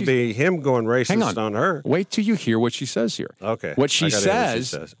definitely going to be him going racist on her. Wait till you hear what she says here. Okay. What she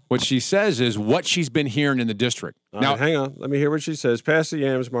says is what she's been hearing in the district. Now, hang on. Let me hear what she says. Pass the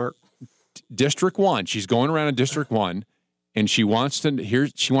yams, Mark. District 1. She's going around in District 1, and she wants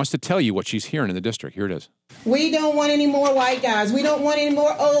to tell you what she's hearing in the district. Here it is. We don't want any more white guys. We don't want any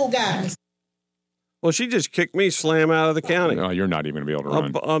more old guys. Well, she just kicked me slam out of the county. No, you're not even going to be able to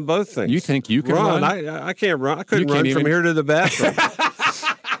run. On both things. You think you can run? I can't run. I couldn't run from here to the bathroom.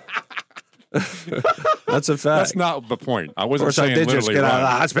 That's a fact. That's not the point. I wasn't saying I did just literally get run.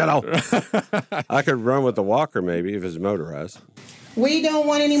 out of the hospital. I could run with the walker maybe if it's motorized. We don't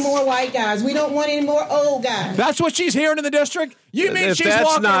want any more white guys. We don't want any more old guys. That's what she's hearing in the district? You mean if she's that's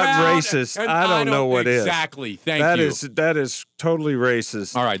walking not around racist, and I don't know what is. Exactly. Thank you. That is totally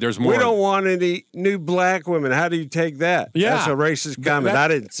racist. All right, there's more. We don't want any new black women. How do you take that? Yeah. That's a racist comment. I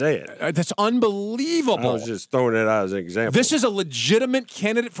didn't say it. That's unbelievable. I was just throwing it out as an example. This is a legitimate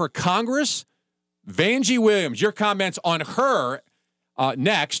candidate for Congress. Vanjie Williams, your comments on her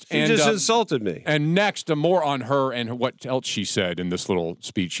next. She just insulted me. And next, more on her and what else she said in this little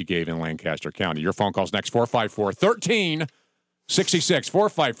speech she gave in Lancaster County. Your phone calls next, 454-1366,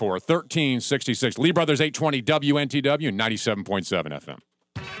 454-1366. Lee Brothers 820 WNTW, 97.7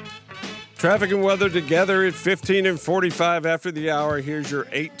 FM. Traffic and weather together at 15 and 45 after the hour. Here's your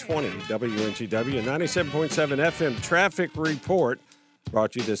 820 WNTW, 97.7 FM traffic report.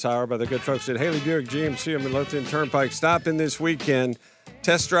 Brought to you this hour by the good folks at Haley Buick GMC on Midlothian Turnpike. Stop in this weekend,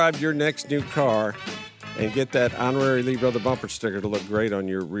 test drive your next new car, and get that honorary Lee Brother bumper sticker to look great on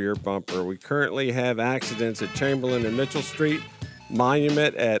your rear bumper. We currently have accidents at Chamberlain and Mitchell Street,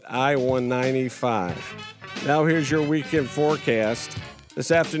 Monument at I-195. Now here's your weekend forecast.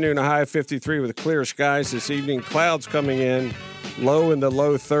 This afternoon, a high of 53 with clear skies. This evening, clouds coming in, low in the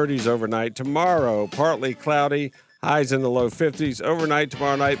low 30s overnight. Tomorrow, partly cloudy. Highs in the low 50s. Overnight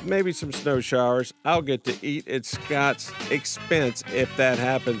tomorrow night, maybe some snow showers. I'll get to eat at Scott's expense if that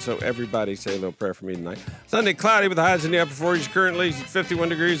happens. So everybody say a little prayer for me tonight. Sunday, cloudy with highs in the upper 40s. Currently, it's 51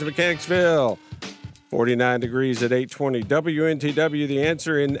 degrees in Mechanicsville. 49 degrees at 820. WNTW, the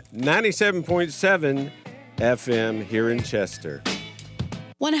answer in 97.7 FM here in Chester.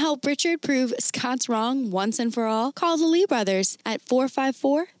 Want to help Richard prove Scott's wrong once and for all? Call the Lee Brothers at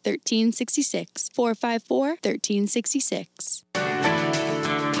 454-1366. 454-1366. I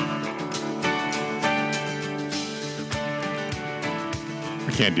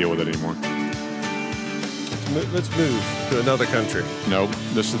can't deal with it anymore. Let's move to another country. Nope,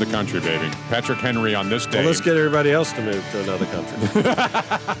 this is the country, baby. Patrick Henry on this day. Well, let's get everybody else to move to another country.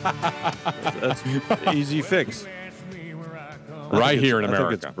 That's an easy fix. Right here in I America.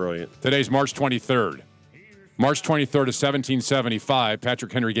 think it's brilliant. Today's March 23rd. March 23rd of 1775,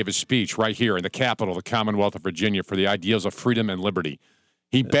 Patrick Henry gave a speech right here in the capital of the Commonwealth of Virginia for the ideals of freedom and liberty.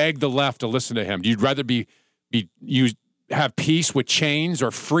 He begged the left to listen to him. You'd rather have peace with chains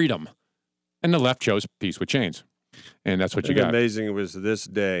or freedom? And the left chose peace with chains. And that's what you got. Amazing it was this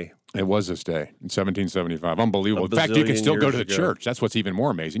day. It was this day in 1775. Unbelievable. In fact, you can still go to the church. That's what's even more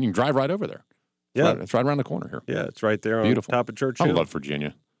amazing. You can drive right over there. Yeah. It's right around the corner here. Yeah, it's right there on Beautiful. top of Church I Hill. love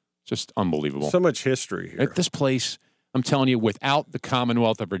Virginia. Just unbelievable. So much history here. At this place, I'm telling you, without the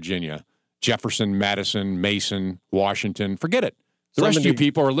Commonwealth of Virginia, Jefferson, Madison, Mason, Washington, forget it. The rest of you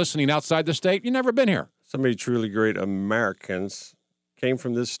people are listening outside the state. You've never been here. So many truly great Americans came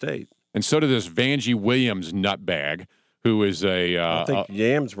from this state. And so did this Vanjie Williams nutbag, who is I think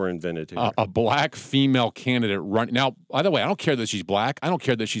yams were invented here. A black female candidate. Now, by the way, I don't care that she's black. I don't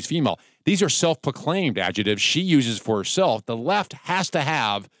care that she's female. These are self-proclaimed adjectives she uses for herself. The left has to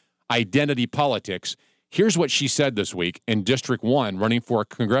have identity politics. Here's what she said this week in District 1, running for a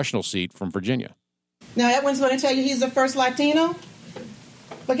congressional seat from Virginia. Now, Edwin's going to tell you he's the first Latino.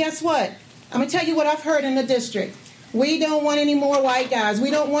 But guess what? I'm going to tell you what I've heard in the district. We don't want any more white guys.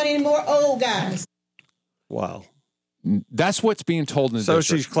 We don't want any more old guys. Wow. That's what's being told in the So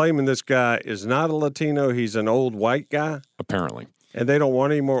district. she's claiming this guy is not a Latino. He's an old white guy. Apparently. And they don't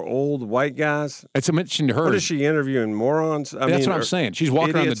want any more old white guys. It's mentioned to her. What is she interviewing? Morons? That's what I'm saying. She's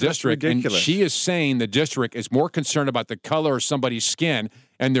walking around the idiots? That's district, and ridiculous. she is saying the district is more concerned about the color of somebody's skin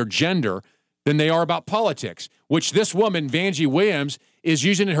and their gender than they are about politics, which this woman, Vanjie Williams, is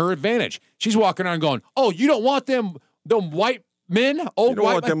using to her advantage. She's walking around going, oh, you don't want them white men, old You don't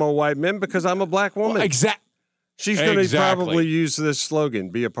white want them old white men because I'm a black woman. Well, exactly. She's going to probably use this slogan,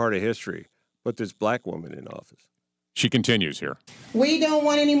 be a part of history, put this black woman in office. She continues here. We don't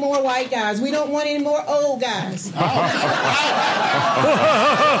want any more white guys. We don't want any more old guys.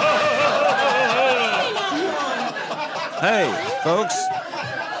 Hey, folks,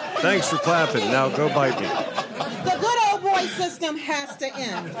 thanks for clapping. Now go bite me. The good old boy system has to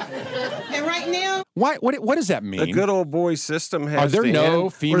end. And right now... What does that mean? The good old boy system has Are there to no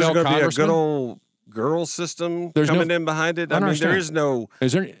end. female What, is it gonna be a congressmen? good old girl system There's coming no- in behind it? I I don't mean, there understand. is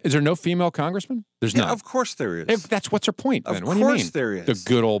no... Is there no female congressman? There's Yeah, not. of course there is. If that's what's her point then. Of What do you course mean? there is. The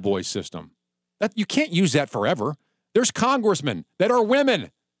good old boy system. That you can't use that forever. There's congressmen that are women,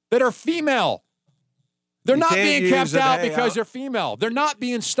 that are female. They're You not can't being use kept it, out hey, because they're female. They're not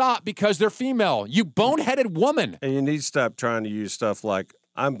being stopped because they're female. You boneheaded woman. And you need to stop trying to use stuff like,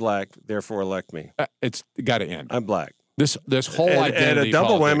 I'm black, therefore elect me. It's got to end. I'm black. This whole And identity a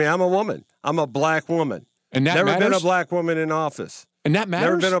double politics. whammy, I'm a woman. I'm a black woman. And that Never been a matters? black woman in office. And that matters?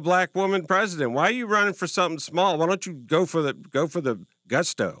 Never been a black woman president. Why are you running for something small? Why don't you go for the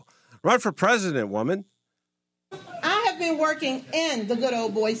gusto? Run for president, woman. I have been working in the good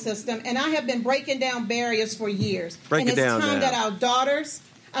old boy system, and I have been breaking down barriers for years. Break and it down it's time now. that our daughters,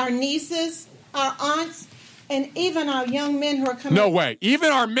 our nieces, our aunts, and even our young men who are coming... No way.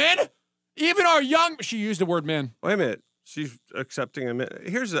 Even our men? Even our young... She used the word men. Wait a minute. She's accepting a minute.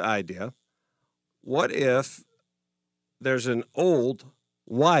 Here's the idea. What if there's an old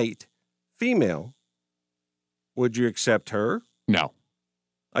white female? Would you accept her? No.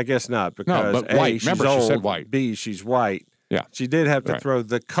 I guess not because but A, white. she's Remember, she old, said white. B, she's white. Yeah. She did have to Right. throw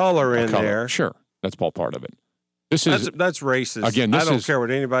the color in Color. there. Sure. That's all part of it. This is... That's racist. Again, I this don't is- care what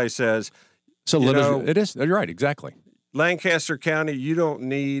anybody says. So You know, it is. You're right. Exactly. Lancaster County, you don't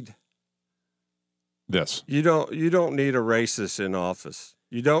need This. you don't need a racist in office.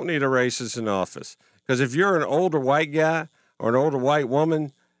 You don't need a racist in office because if you're an older white guy or an older white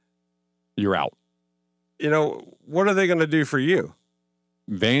woman, You're out. you know what are they going to do for you?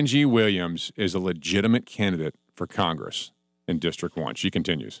 Vanjie Williams is a legitimate candidate for Congress in District 1. She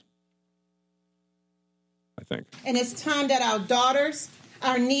continues. I think. And it's time that our daughters,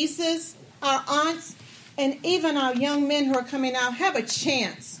 our nieces, our aunts, and even our young men who are coming out have a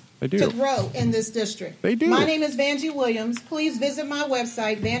chance They do. to grow in this district. They do. My name is Vanjie Williams. Please visit my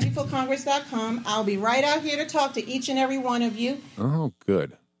website, VanjieForCongress.com. I'll be right out here to talk to each and every one of you. Oh,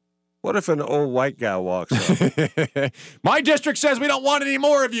 good. What if an old white guy walks up? My district says we don't want any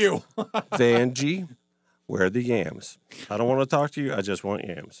more of you. Vanjie, where are the yams? I don't want to talk to you. I just want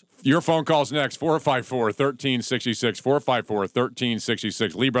yams. Your phone call's next. 454-1366.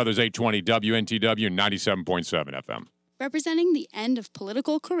 454-1366. Lee Brothers 820 WNTW 97.7 FM. Representing the end of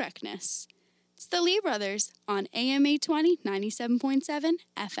political correctness. It's the Lee Brothers on AM 820 97.7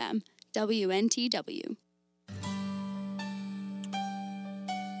 FM WNTW.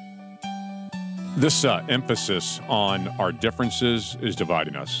 This emphasis on our differences is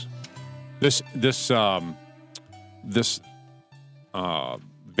dividing us.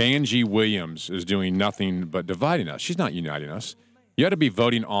 Vanjie Williams is doing nothing but dividing us. She's not uniting us. You ought to be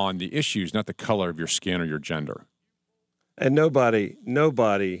voting on the issues, not the color of your skin or your gender. And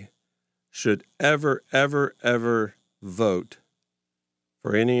nobody should ever vote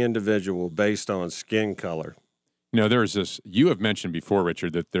for any individual based on skin color. You know, there's this, you have mentioned before,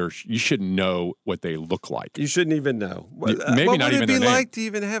 Richard, that you shouldn't know what they look like. You shouldn't even know. Maybe what not even would it be their name. like to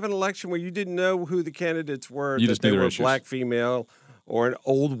even have an election where you didn't know who the candidates were, You that just they knew their were issues. black, female, or an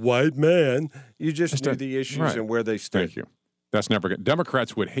old white man? You just knew the issues right. and where they stood. Thank you. That's never good.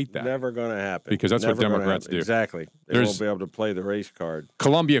 Democrats would hate that. Never going to happen. Because that's what Never gonna Democrats happen. do. Exactly. They There's- won't be able to play the race card.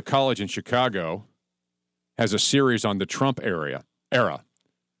 Columbia College in Chicago has a series on the Trump era.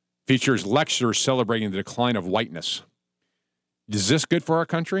 Features lectures celebrating the decline of whiteness. Is this good for our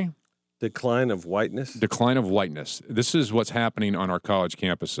country? Decline of whiteness? Decline of whiteness. This is what's happening on our college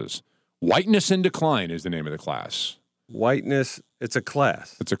campuses. Whiteness in Decline is the name of the class. Whiteness, it's a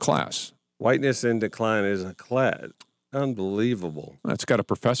class. It's a class. Whiteness in Decline is a class. Unbelievable. It's got a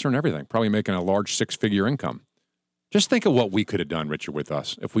professor and everything, probably making a large six-figure income. Just think of what we could have done, Richard, with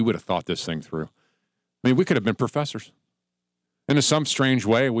us if we would have thought this thing through. I mean, we could have been professors. In some strange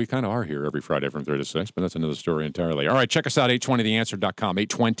way, we kind of are here every Friday from 3 to 6, but that's another story entirely. All right, check us out, 820theanswer.com,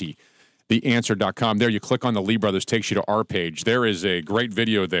 820theanswer.com. There, you click on the Lee Brothers, takes you to our page. There is a great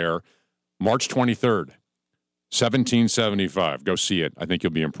video there, March 23rd, 1775. Go see it. I think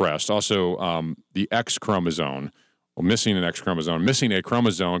you'll be impressed. Also, the X chromosome. Well, missing an X chromosome, missing a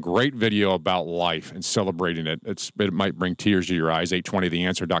chromosome, great video about life and celebrating it. It might bring tears to your eyes,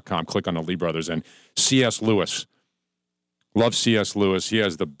 820theanswer.com. Click on the Lee Brothers. And C.S. Lewis. Love C.S. Lewis. He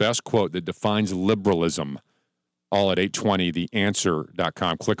has the best quote that defines liberalism, all at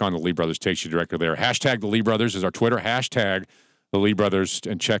 820theanswer.com. Click on the Lee Brothers, takes you directly there. Hashtag the Lee Brothers is our Twitter. Hashtag the Lee Brothers,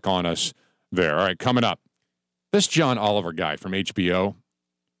 and check on us there. All right, coming up, this John Oliver guy from HBO,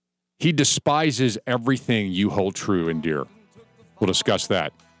 he despises everything you hold true and dear. We'll discuss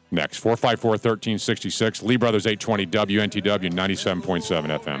that next. 454-1366, Lee Brothers 820 WNTW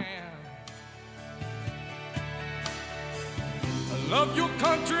 97.7 FM. Love your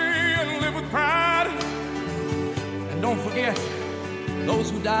country and live with pride. And don't forget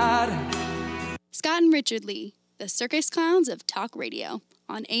those who died. Scott and Richard Lee, the circus clowns of talk radio,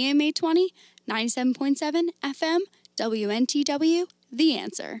 on AM 820, 97.7 FM, WNTW, The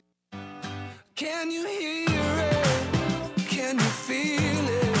Answer. Can you hear it? Can you feel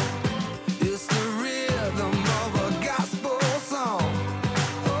it? It's the rhythm of a gospel song.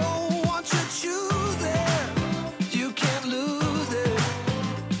 Oh, once you choose it, you can't lose it.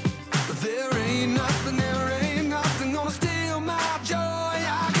 There ain't nothing gonna steal my joy.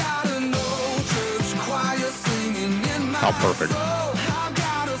 I got an old church choir singing in my How perfect. soul. I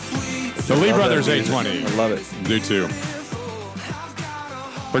got a sweet The Lee Brothers 820. I love it. Do too.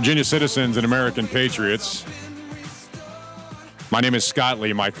 Virginia citizens and American patriots. My name is Scott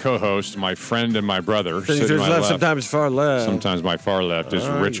Lee, my co-host, my friend and my brother. Sometimes Sitting to my left, sometimes far left. Sometimes my far left is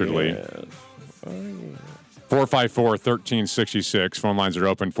Richard Lee. 454-1366. Phone lines are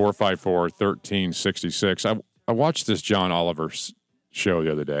open, 454-1366. I watched this John Oliver show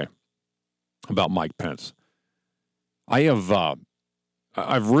the other day about Mike Pence. I've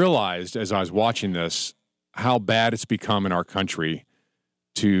realized as I was watching this how bad it's become in our country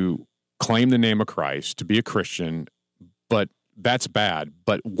to claim the name of Christ, to be a Christian, but that's bad.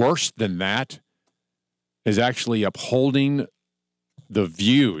 But worse than that is actually upholding the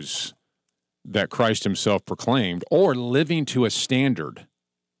views that Christ himself proclaimed or living to a standard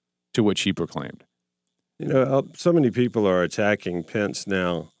to which he proclaimed. You know, so many people are attacking Pence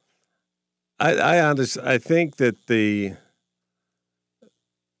now. I think that the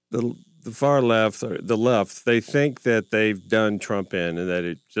far left, or the left, they think that they've done Trump in and that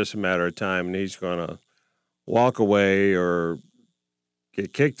it's just a matter of time and he's going to walk away or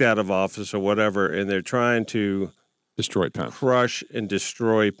get kicked out of office or whatever, and they're trying to destroy Pence, crush and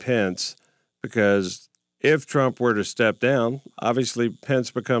destroy Pence, because if Trump were to step down, obviously Pence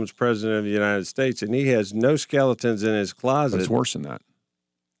becomes president of the United States and he has no skeletons in his closet. But it's worse than that.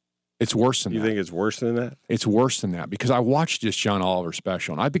 It's worse than that. You think it's worse than that? It's worse than that, because I watched this John Oliver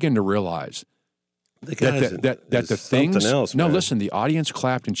special and I began to realize that the things. Else, no, man. listen, the audience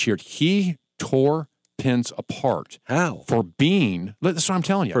clapped and cheered. He tore Pence apart. How? For being, that's what I'm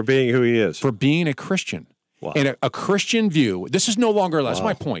telling you. For being who he is. For being a Christian. Wow. And a Christian view, this is no longer allowed. That's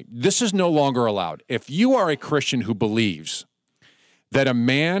my point. This is no longer allowed. If you are a Christian who believes that a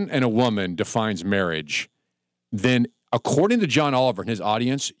man and a woman defines marriage, then according to John Oliver and his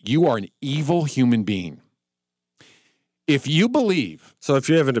audience, you are an evil human being. If you believe... So if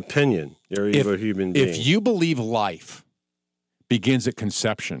you have an opinion, you're an evil human being. If you believe life begins at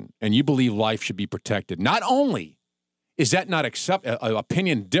conception and you believe life should be protected, not only is that not an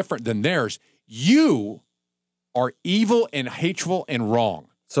opinion different than theirs, you are evil and hateful and wrong.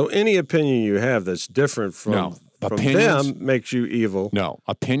 So any opinion you have that's different from them makes you evil. No,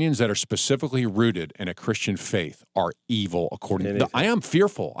 opinions that are specifically rooted in a Christian faith are evil. According to, I am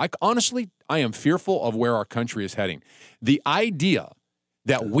fearful. I am fearful of where our country is heading. The idea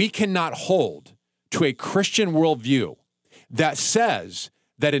that we cannot hold to a Christian worldview that says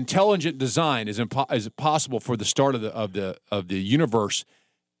that intelligent design is possible for the start of the universe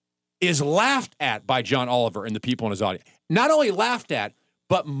is laughed at by John Oliver and the people in his audience. Not only laughed at,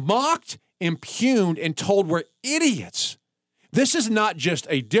 but mocked, impugned, and told we're idiots. This is not just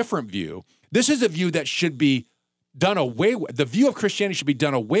a different view. This is a view that should be done away with. The view of Christianity should be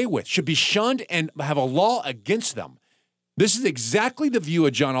done away with, should be shunned and have a law against them. This is exactly the view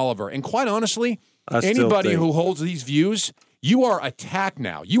of John Oliver. And quite honestly, anybody who holds these views, you are attacked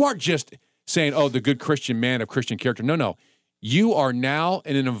now. You aren't just saying, oh, the good Christian man of Christian character. No. You are now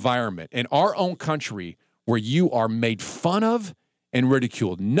in an environment in our own country where you are made fun of and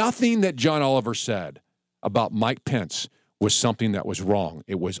ridiculed. Nothing that John Oliver said about Mike Pence was something that was wrong.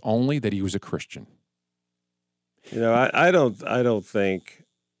 It was only that he was a Christian. You know, I don't think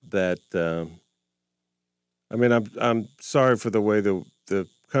that. I mean, I'm sorry for the way the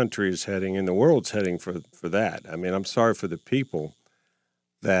country is heading and the world's heading for that. I mean, I'm sorry for the people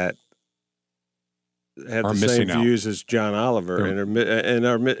that have the same views as John Oliver and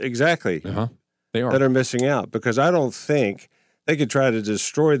are exactly they are that are missing out, because I don't think they could try to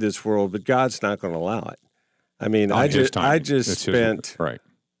destroy this world, but God's not going to allow it. I mean, I just spent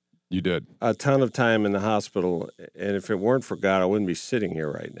You did a ton of time in the hospital, and if it weren't for God, I wouldn't be sitting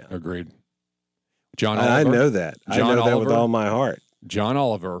here right now. Agreed. John Oliver. I know that. I know that with all my heart. John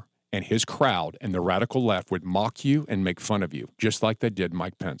Oliver and his crowd and the radical left would mock you and make fun of you, just like they did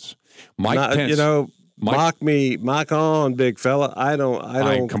Mike Pence. Pence, you know, mock me, mock on, big fella. I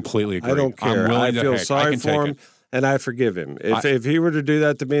completely agree. I don't care. I feel sorry for him, and I forgive him. If he were to do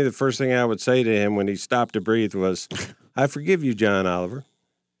that to me, the first thing I would say to him when he stopped to breathe was, "I forgive you, John Oliver."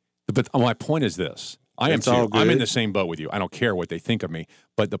 But my point is this. I'm in the same boat with you. I don't care what they think of me.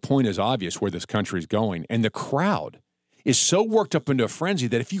 But the point is obvious where this country is going. And the crowd is so worked up into a frenzy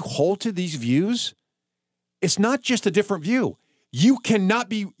that if you hold to these views, it's not just a different view. You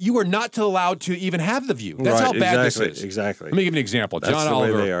are not allowed to even have the view. That's how bad this is. Exactly. Let me give you an example. That's John the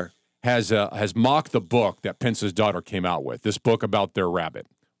way Oliver they are. has mocked the book that Pence's daughter came out with, this book about their rabbit.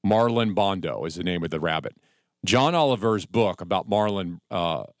 Marlon Bondo is the name of the rabbit. John Oliver's book about Marlon,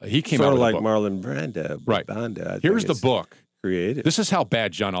 he came out with like a book. Marlon Brando. Right. Bondo, Here's the book. Created. This is how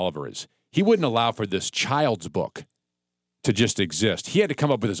bad John Oliver is. He wouldn't allow for this child's book to just exist. He had to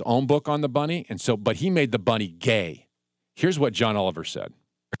come up with his own book on the bunny, but he made the bunny gay. Here's what John Oliver said.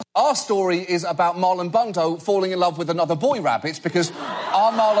 Our story is about Marlon Bondo falling in love with another boy rabbit because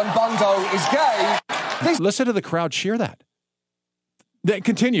our Marlon Bondo is gay. Listen to the crowd cheer that. That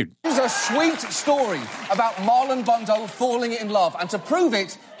continued. This is a sweet story about Marlon Bondo falling in love, and to prove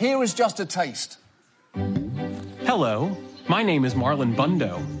it, here is just a taste. Hello, my name is Marlon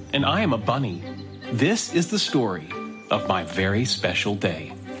Bondo, and I am a bunny. This is the story of my very special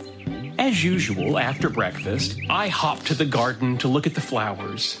day. As usual, after breakfast, I hopped to the garden to look at the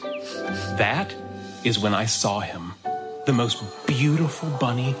flowers. That is when I saw him, the most beautiful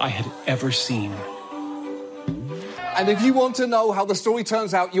bunny I had ever seen. And if you want to know how the story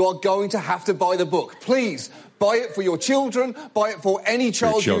turns out, you are going to have to buy the book. Please, buy it for your children, buy it for any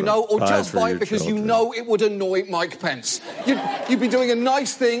child you know, or just buy it because you know it would annoy Mike Pence. You'd be doing a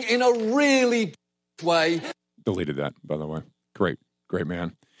nice thing in a really way. Deleted that, by the way. Great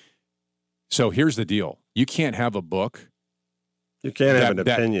man. So here's the deal. You can't have a book. You can't have an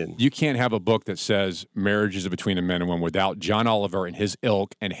opinion. You can't have a book that says marriage is between a man and woman without John Oliver and his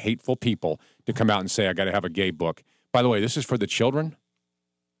ilk and hateful people to come out and say, I got to have a gay book. By the way, this is for the children.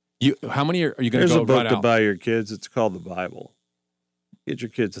 How many are you going to go Here's a book run to out? buy your kids. It's called the Bible. Get your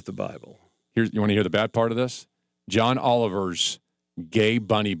kids at the Bible. You want to hear the bad part of this? John Oliver's gay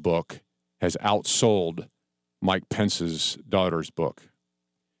bunny book has outsold Mike Pence's daughter's book.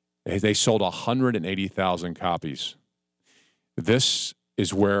 They sold 180,000 copies. This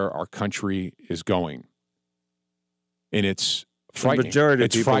is where our country is going. And it's frightening. The majority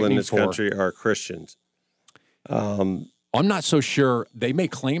of people in this for, country are Christians. I'm not so sure. They may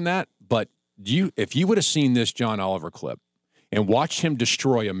claim that, but if you would have seen this John Oliver clip and watched him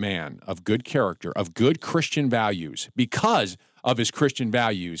destroy a man of good character, of good Christian values, because of his Christian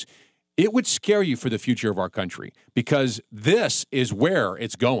values, it would scare you for the future of our country, because this is where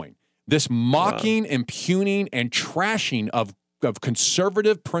it's going. This mocking, impugning, and trashing of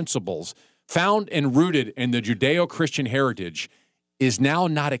conservative principles found and rooted in the Judeo-Christian heritage is now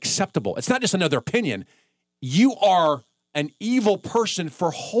not acceptable. It's not just another opinion. You are an evil person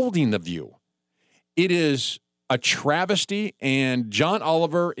for holding the view. It is a travesty, and John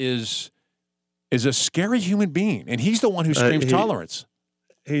Oliver is a scary human being, and he's the one who screams tolerance.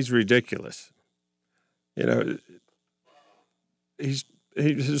 He's ridiculous. You know,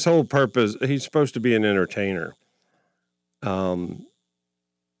 his whole purpose, he's supposed to be an entertainer. Some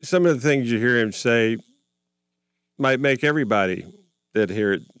of the things you hear him say might make everybody that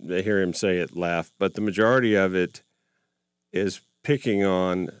hear him say it laugh, but the majority of it is picking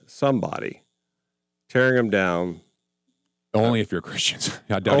on somebody, tearing them down. Only if you're Christians.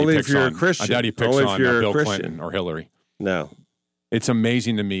 I doubt only he picks if you're on, a Christian. I doubt he picks only on if you're Bill a Christian. Clinton or Hillary. No. It's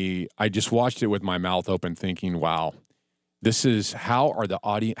amazing to me. I just watched it with my mouth open thinking, wow, this is how's the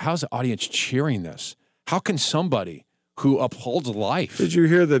audience cheering this? How can somebody who upholds life? Did you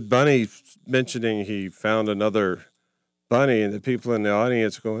hear that Bunny mentioning he found another bunny and the people in the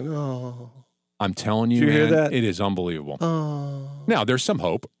audience going, oh. I'm telling you, Did you man, hear that? It is unbelievable. Oh. Now, there's some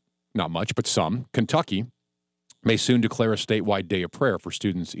hope. Not much, but some. Kentucky may soon declare a statewide day of prayer for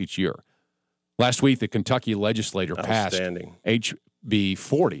students each year. Last week, the Kentucky legislature passed HB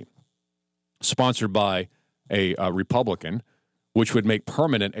 40, sponsored by a Republican, which would make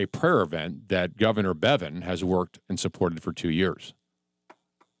permanent a prayer event that Governor Bevin has worked and supported for 2 years.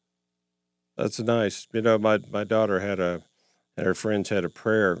 That's nice. You know, my daughter and her friends had a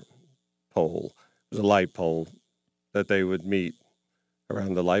prayer pole. It was a light pole that they would meet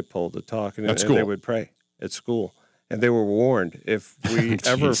around the light pole to talk, and they would pray at school. And they were warned, if we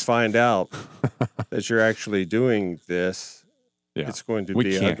ever find out that you're actually doing this, it's going to be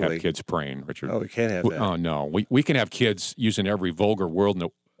ugly. We can't have kids praying, Richard. Oh, we can't have that. Oh, no. We can have kids using every vulgar word,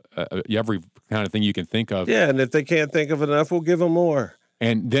 every kind of thing you can think of. Yeah, and if they can't think of enough, we'll give them more.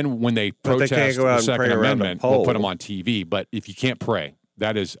 And then when they protest the Second Amendment, we'll put them on TV. But if you can't pray,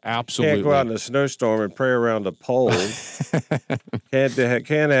 that is absolutely... Can't go out in a snowstorm and pray around a pole. Can't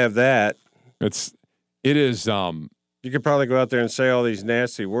have that. It is... You could probably go out there and say all these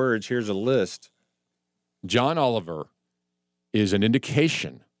nasty words. Here's a list. John Oliver is an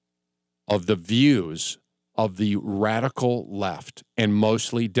indication of the views of the radical left and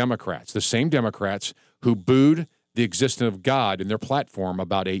mostly Democrats, the same Democrats who booed the existence of God in their platform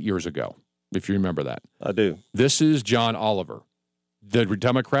about 8 years ago, if you remember that. I do. This is John Oliver. The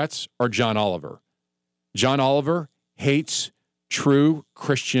Democrats are John Oliver. John Oliver hates true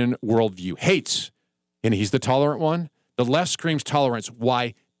Christian worldview. Hates. And he's the tolerant one. The left screams tolerance.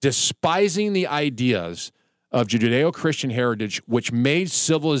 Why? Despising the ideas of Judeo-Christian heritage, which made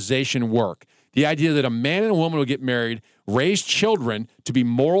civilization work. The idea that a man and a woman will get married, raise children to be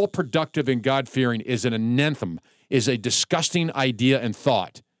moral, productive, and God-fearing is an anathema, is a disgusting idea and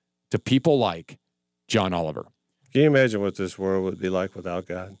thought to people like John Oliver. Can you imagine what this world would be like without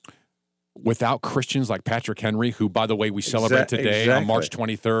God? Without Christians like Patrick Henry, who, by the way, we celebrate today on March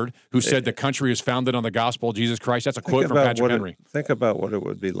 23rd, who said the country is founded on the gospel of Jesus Christ. That's a quote from Patrick Henry. Think about what it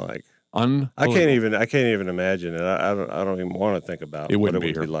would be like. I can't even imagine it. I don't even want to think about what it would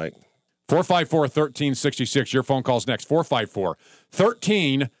be like. 454-1366. Your phone call's next.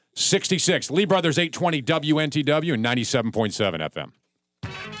 454-1366. Lee Brothers 820 WNTW and 97.7 FM.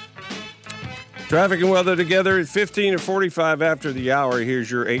 Traffic and weather together at 15 to 45 after the hour. Here's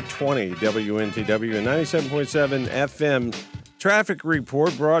your 820 WNTW and 97.7 FM traffic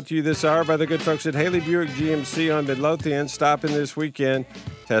report, brought to you this hour by the good folks at Haley Buick GMC on Midlothian. Stop in this weekend,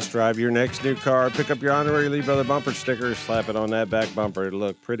 test drive your next new car, pick up your honorary Lee Brother bumper sticker, slap it on that back bumper. It'll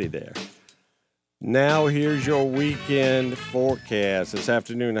look pretty there. Now here's your weekend forecast. This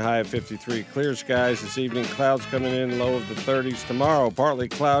afternoon, a high of 53, clear skies. This evening, clouds coming in, low of the 30s. Tomorrow, partly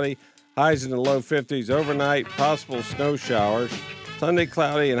cloudy, highs in the low 50s. Overnight, possible snow showers. Sunday,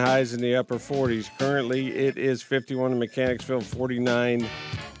 cloudy and highs in the upper 40s. Currently, it is 51 in Mechanicsville, 49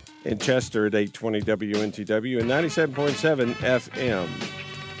 in Chester at 820 WNTW and 97.7 FM.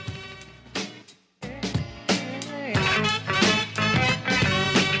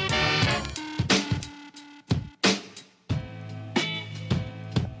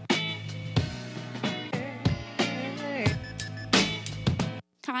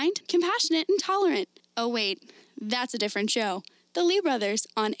 Kind, compassionate, and tolerant. Oh, wait, that's a different show. The Lee Brothers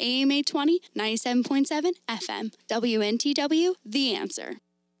on AM 820, 97.7 FM. WNTW, The Answer.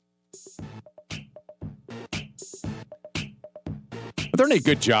 Are there any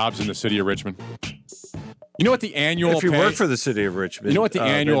good jobs in the city of Richmond? You know what the annual If you work for the city of Richmond, you know what the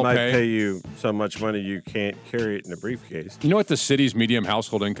annual they might pay you so much money you can't carry it in a briefcase. You know what the city's median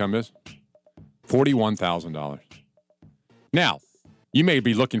household income is? $41,000. Now, you may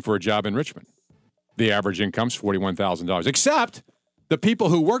be looking for a job in Richmond. The average income's $41,000, except the people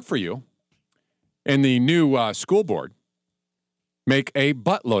who work for you in the new school board make a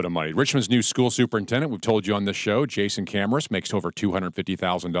buttload of money. Richmond's new school superintendent, we've told you on this show, Jason Cameras, makes over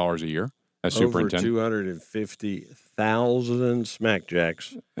 $250,000 a year as superintendent. Over 250,000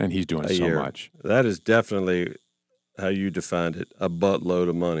 smackjacks. And he's doing so much. That is definitely how you defined it, a buttload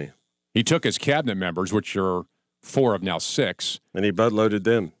of money. He took his cabinet members, which are 4 of now 6. And he buttloaded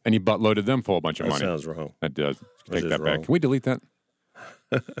them. And he buttloaded them for a bunch of money. That sounds wrong. That does. Take that back. Can we delete that?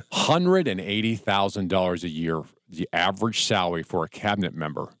 $180,000 a year, the average salary for a cabinet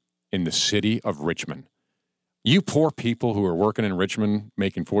member in the city of Richmond. You poor people who are working in Richmond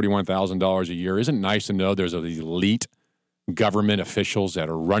making $41,000 a year, isn't it nice to know there's these elite government officials that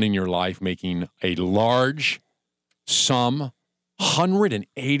are running your life making a large sum,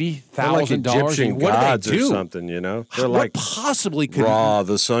 $180,000. Like Egyptian gods or something, you know? They're like possibly could Ra,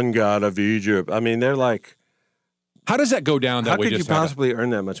 the sun god of Egypt. I mean, they're like. How does that go down? How could you possibly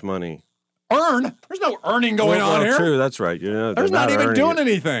earn that much money? Earn? There's no earning going on here. True, that's right. You know, there's not even doing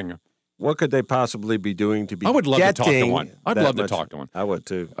anything. what could they possibly be doing to be? I would love to talk to getting one. I'd that love to much- talk to one. I would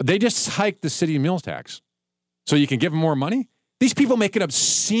too. They just hiked the city meals tax, so you can give them more money. These people make an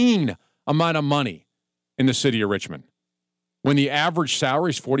obscene amount of money in the city of Richmond. When the average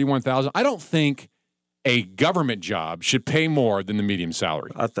salary is $41,000, I don't think a government job should pay more than the median salary.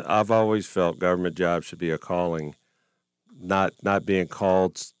 I've always felt government jobs should be a calling, not being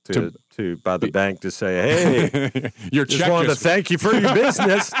called to by the bank to say, "Hey, your just check wanted to thank you for your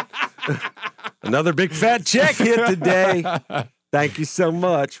business. Another big fat check hit today. Thank you so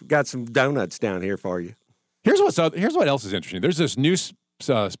much. We got some donuts down here for you." Here's what else is interesting. There's this new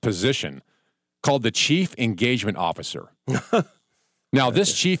position called the Chief Engagement Officer. Now,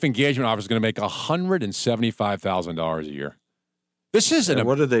 this Chief Engagement Officer is going to make $175,000 a year. This is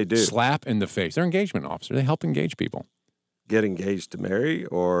what do they do? Slap in the face. They're engagement officer. They help engage people. Get engaged to marry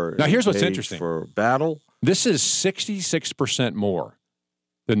or now here's what's engaged interesting for battle. This is 66% more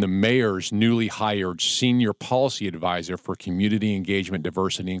than the mayor's newly hired senior policy advisor for community engagement,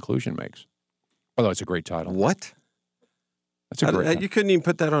 diversity, and inclusion makes. Although it's a great title. What? That's a great title. You couldn't even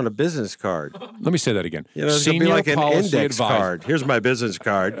put that on a business card. Let me say that again. You know, it's going to be like an index card. Here's my business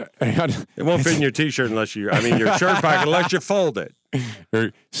card. It won't fit in your T-shirt your shirt pocket unless you fold it.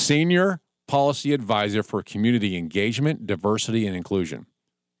 Senior policy advisor for community engagement, diversity, and inclusion.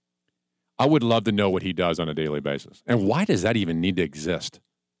 I would love to know what he does on a daily basis. And why does that even need to exist?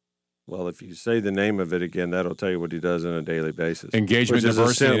 Well, if you say the name of it again, that'll tell you what he does on a daily basis. Engagement,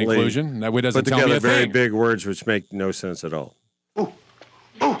 diversity, and inclusion. That way doesn't put tell me together a very thing. big words which make no sense at all. Ooh.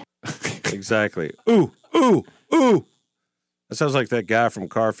 Exactly. Ooh. That sounds like that guy from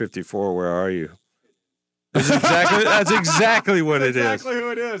Car 54. Where are you? That's exactly what it is. Exactly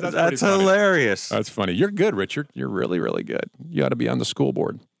who it is. That's hilarious. That's funny. You're good, Richard. You're really, really good. You ought to be on the school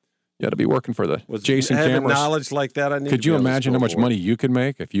board. You ought to be working for the Jason having Cameras. knowledge like that, I need. Could to you be on the imagine how school much board. money you could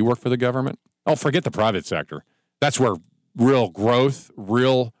make if you work for the government? Oh, forget the private sector. That's where real growth,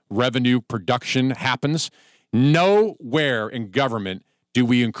 real revenue production happens. Nowhere in government do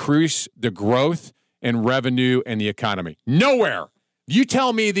we increase the growth and revenue and the economy. Nowhere. You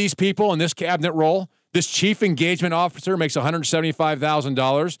tell me these people in this cabinet role, this chief engagement officer makes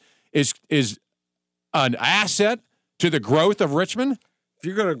 $175,000, is an asset to the growth of Richmond? If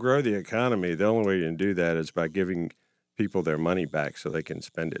you're going to grow the economy, the only way you can do that is by giving people their money back so they can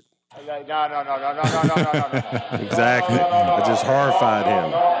spend it. No. Exactly. It just horrified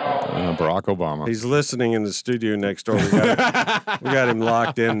him. Barack Obama. He's listening in the studio next door. We got him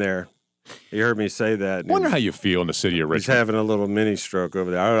locked in there. He heard me say that. I wonder how you feel in the city of Richmond. He's having a little mini stroke over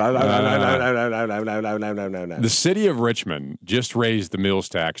there. The city of Richmond just raised the meals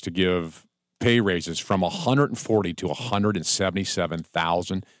tax to give pay raises from $140,000 to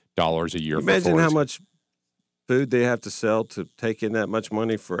 $177,000 a year. Imagine how much food they have to sell to take in that much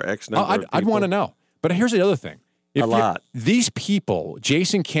money for X number of people. I'd want to know. But here's the other thing. A lot. These people,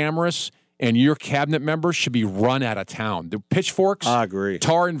 Jason Cameras and your cabinet members, should be run out of town. The pitchforks, I agree.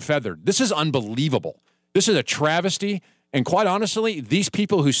 Tar and feathered. This is unbelievable. This is a travesty. And quite honestly, these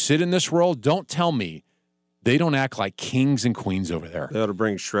people who sit in this role, don't tell me they don't act like kings and queens over there. They ought to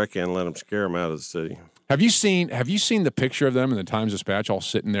bring Shrek in and let him scare him out of the city. Have you seen the picture of them in the Times-Dispatch all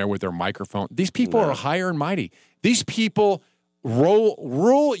sitting there with their microphone? These people are higher and mighty. These people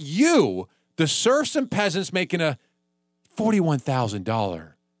rule you, the serfs and peasants, making a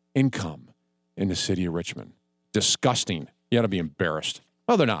 $41,000 income in the city of Richmond. Disgusting. You ought to be embarrassed.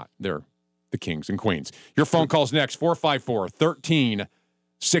 Well, they're not. They're the kings and queens. Your phone call's next, 454-1366.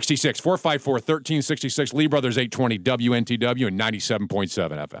 454-1366. Lee Brothers 820 WNTW and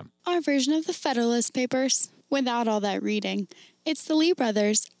 97.7 FM. Our version of the Federalist Papers, without all that reading. It's the Lee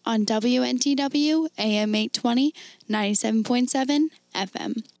Brothers on WNTW, AM 820, 97.7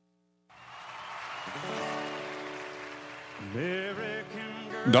 FM.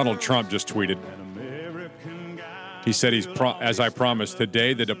 Donald Trump just tweeted. He said as I promised,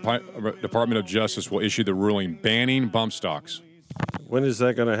 today the Department of Justice will issue the ruling banning bump stocks. When is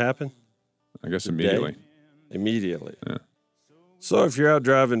that going to happen? I guess immediately. Immediately. Yeah. So if you're out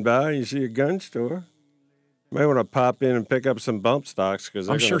driving by and you see a gun store, you may want to pop in and pick up some bump stocks. Because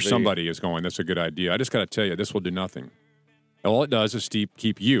I'm sure somebody is going, that's a good idea. I just got to tell you, this will do nothing. All it does is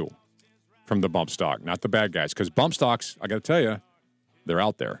keep you from the bump stock, not the bad guys. Because bump stocks, I got to tell you, they're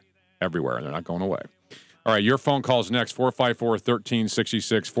out there everywhere, and they're not going away. All right, your phone call's next,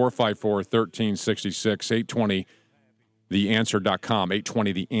 454-1366, 454-1366, 820 theanswer.com.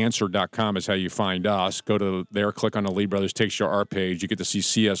 820theanswer.com is how you find us. Go to there, click on the Lee Brothers, takes you to our page. You get to see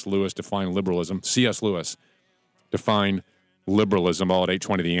C.S. Lewis define liberalism. C.S. Lewis define liberalism, all at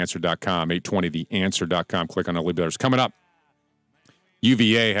 820theanswer.com. 820theanswer.com. Click on the Lee Brothers. Coming up,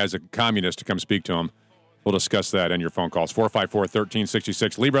 UVA has a communist to come speak to him. We'll discuss that in your phone calls.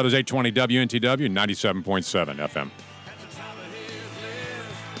 454-1366. Lee Brothers 820 WNTW 97.7 FM.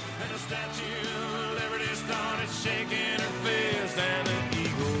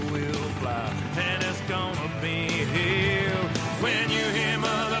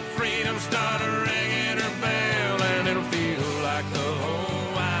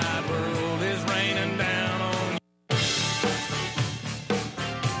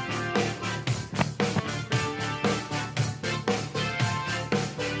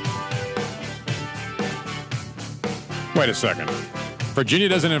 Wait a second. Virginia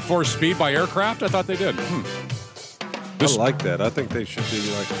doesn't enforce speed by aircraft? I thought they did. I like that. I think they should be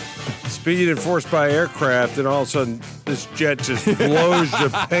like speed enforced by aircraft, and all of a sudden this jet just blows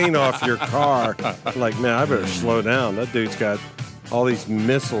the paint off your car. Like, man, I better slow down. That dude's got all these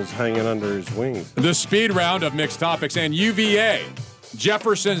missiles hanging under his wings. The speed round of mixed topics and UVA.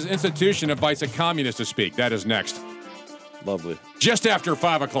 Jefferson's Institution invites a communist to speak. That is next. Lovely. Just after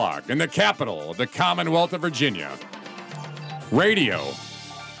 5 o'clock in the capital of the Commonwealth of Virginia. Radio,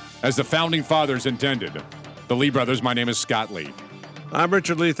 as the Founding Fathers intended. The Lee Brothers, my name is Scott Lee. I'm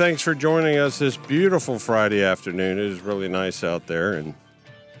Richard Lee. Thanks for joining us this beautiful Friday afternoon. It is really nice out there, and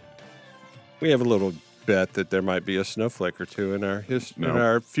we have a little bet that there might be a snowflake or two in our in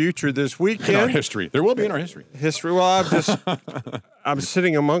our future this weekend. In our history. There will be in our history. History. Well, I'm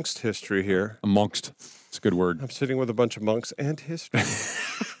sitting amongst history here. Amongst. It's a good word. I'm sitting with a bunch of monks and history.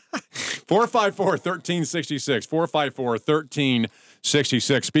 454-1366.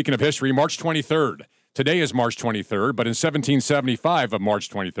 454-1366. Speaking of history, March 23rd. Today is March 23rd, but in 1775 of March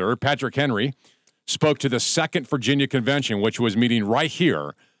 23rd, Patrick Henry spoke to the Second Virginia Convention, which was meeting right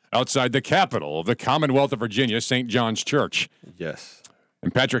here outside the capital of the Commonwealth of Virginia, St. John's Church. Yes.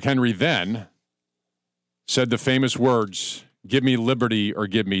 And Patrick Henry then said the famous words, "Give me liberty or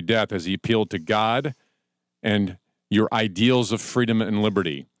give me death," as he appealed to God and your ideals of freedom and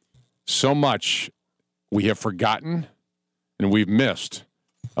liberty. So much we have forgotten and we've missed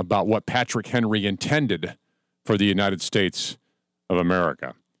about what Patrick Henry intended for the United States of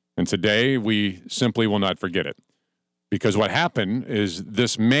America. And today we simply will not forget it. Because what happened is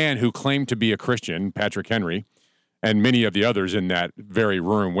this man who claimed to be a Christian, Patrick Henry, and many of the others in that very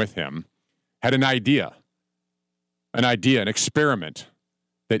room with him, had an idea, an experiment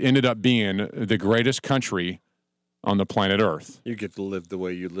that ended up being the greatest country on the planet Earth. You get to live the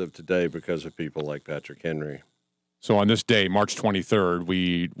way you live today because of people like Patrick Henry. So on this day, March 23rd,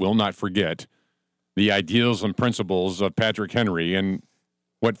 we will not forget the ideals and principles of Patrick Henry and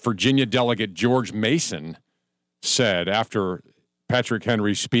what Virginia Delegate George Mason said after Patrick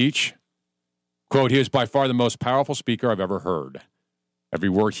Henry's speech. Quote, "He is by far the most powerful speaker I've ever heard. Every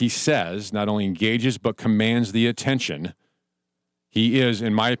word he says not only engages but commands the attention. He is,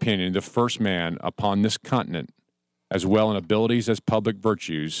 in my opinion, the first man upon this continent, as well in abilities as public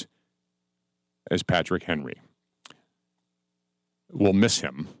virtues, as Patrick Henry." We'll miss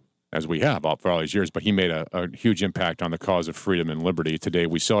him, as we have for all these years, but he made a huge impact on the cause of freedom and liberty. Today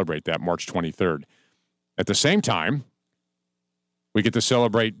we celebrate that, March 23rd. At the same time, we get to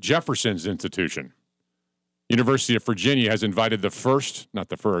celebrate Jefferson's Institution. University of Virginia has invited not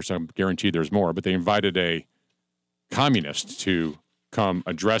the first, I'm guaranteed there's more, but they invited a communist to come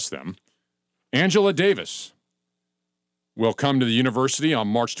address them. Angela Davis will come to the university on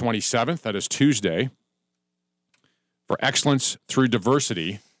March 27th, that is Tuesday, for Excellence Through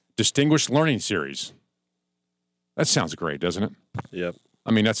Diversity Distinguished Learning Series. That sounds great, doesn't it? Yep.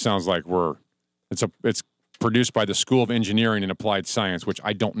 I mean, that sounds like it's produced by the School of Engineering and Applied Science, which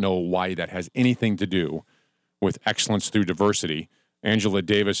I don't know why that has anything to do with Excellence Through Diversity. Angela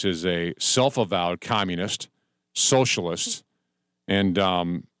Davis is a self-avowed communist, socialist, and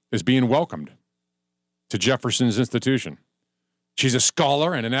is being welcomed to Jefferson's Institution. She's a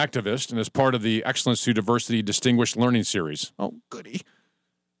scholar and an activist and is part of the Excellence Through Diversity Distinguished Learning Series. Oh, goody.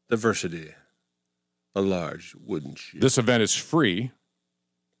 Diversity. A large wooden sheet. This event is free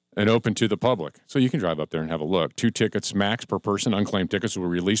and open to the public, so you can drive up there and have a look. 2 tickets max per person. Unclaimed tickets will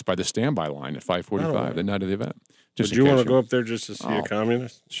be released by the standby line at 5:45 the night of the event. Would you want to go up there just to see a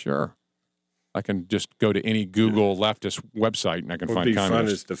communist? Sure. I can just go to any Google leftist website and I can find communists. What would be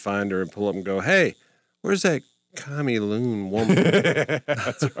fun is to find her and pull up and go, "Hey, where's that commie loon woman?"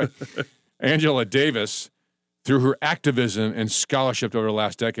 That's right. Angela Davis, through her activism and scholarship over the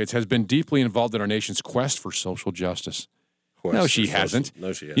last decades, has been deeply involved in our nation's quest for social justice. No, she hasn't.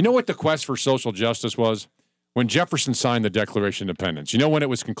 No, she hasn't. You know what the quest for social justice was? When Jefferson signed the Declaration of Independence. You know when it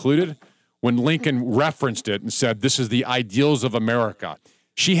was concluded? When Lincoln referenced it and said, "This is the ideals of America."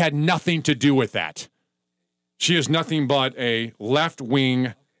 She had nothing to do with that. She is nothing but a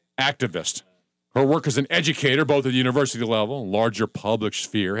left-wing activist. Her work as an educator, both at the university level and larger public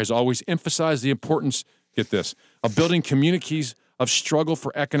sphere, has always emphasized the importance, get this, of building communities of struggle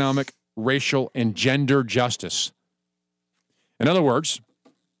for economic, racial, and gender justice. In other words,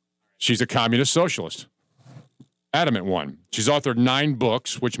 she's a communist socialist. Adamant one. She's authored 9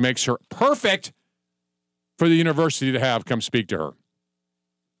 books, which makes her perfect for the university to have come speak to her.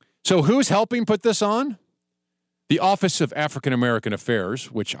 So who's helping put this on? The Office of African American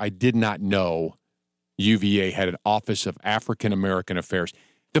Affairs, which I did not know UVA had an Office of African American Affairs.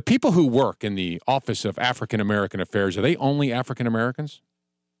 The people who work in the Office of African American Affairs, are they only African Americans?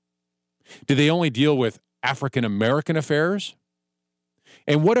 Do they only deal with African American affairs?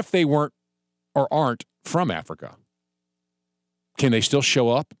 And what if they weren't or aren't from Africa? Can they still show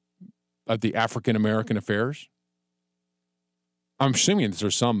up at the African American affairs? I'm assuming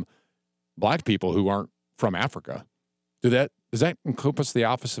there's some black people who aren't from Africa. Does that encompass the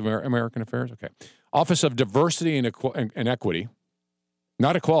Office of American Affairs? Okay. Office of Diversity and Equity.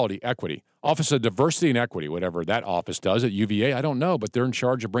 Not equality, equity. Office of Diversity and Equity, whatever that office does at UVA, I don't know, but they're in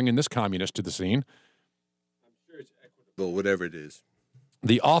charge of bringing this communist to the scene. I'm sure it's equitable, whatever it is.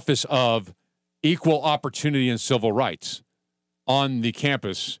 The Office of Equal Opportunity and Civil Rights on the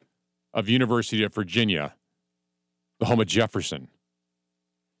campus of University of Virginia, the home of Jefferson.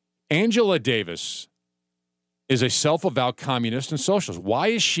 Angela Davis is a self-avowed communist and socialist. Why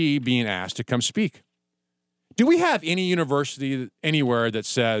is she being asked to come speak? Do we have any university anywhere that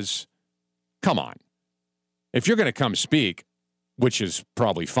says, come on, if you're going to come speak, which is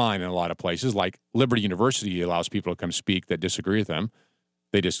probably fine in a lot of places, like Liberty University allows people to come speak that disagree with them.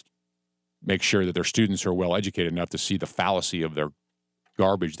 They just make sure that their students are well educated enough to see the fallacy of their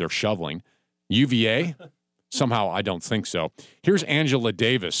garbage they're shoveling. UVA? Somehow I don't think so. Here's Angela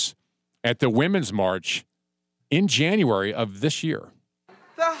Davis at the Women's March in January of this year.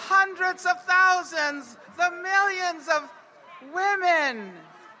 The hundreds of thousands, the millions of women,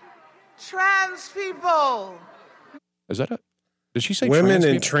 trans people. Is that it? Did she say women trans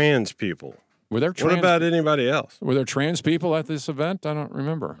and people? Trans people? Were there trans? What about anybody else? Were there trans people at this event? I don't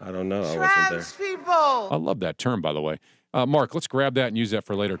remember. I don't know. I Trans wasn't there. people. I love that term, by the way. Mark, let's grab that and use that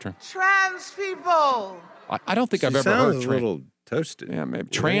for a later term. Trans people. I don't think I've ever sounds heard a little toasted. Yeah, maybe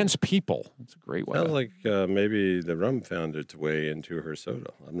trans people. That's a great way. Sounds like maybe the rum found its way into her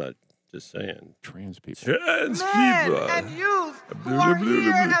soda. I'm not just saying. Trans people. Trans Men people. and youth who are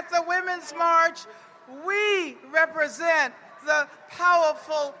here at the Women's March, we represent the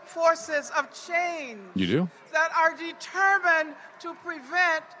powerful forces of change. You do? That are determined to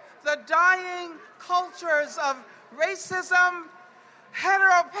prevent the dying cultures of racism,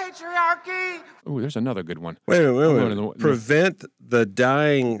 heteropatriarchy. Ooh, there's another good one. Wait a minute. Prevent the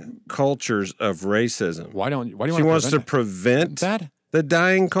dying cultures of racism. Why do you She want wants to prevent that? The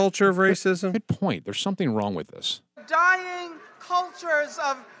dying culture of racism? Good point. There's something wrong with this. Dying cultures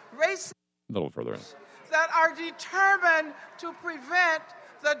of racism. A little further in. That are determined to prevent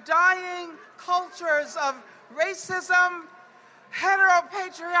the dying cultures of racism,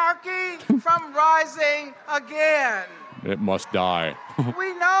 heteropatriarchy from rising again. It must die.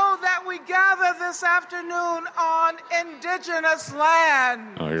 We know that we gather this afternoon on indigenous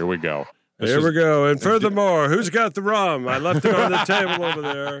land. Oh, here we go. Here we go. And furthermore, who's got the rum? I left it on the table over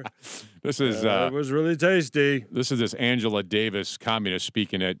there. This is it was really tasty. This is this Angela Davis, communist,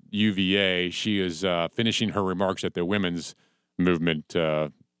 speaking at UVA. She is finishing her remarks at the women's movement,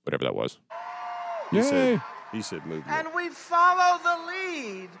 whatever that was. He Yay! said movement. And we follow the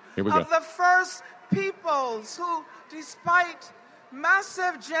lead of the first peoples who, despite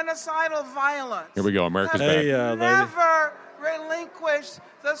massive genocidal violence, Here we go. America's back. never relinquished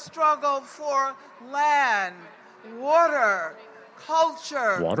the struggle for land, water,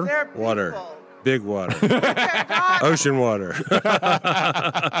 culture, Water? their people. Water. Big water. Ocean water.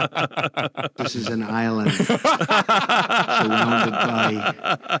 This is an island surrounded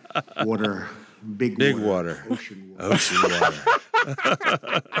by water. Big water. Ocean water. Ocean water.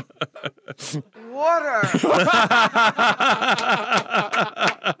 Water.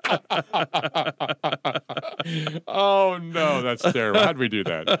 Oh, no, that's terrible. How'd we do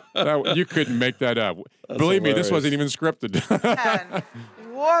that? You couldn't make that up. That's Believe me, this hilarious. wasn't even scripted. And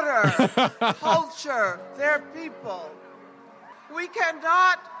water, culture, their people. We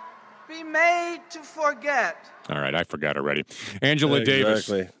cannot be made to forget. All right, I forgot already. Angela Davis.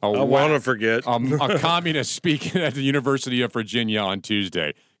 Exactly. I want to forget. A communist speaking at the University of Virginia on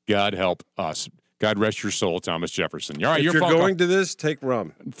Tuesday. God help us. God rest your soul, Thomas Jefferson. All right, If your you're phone going to this, take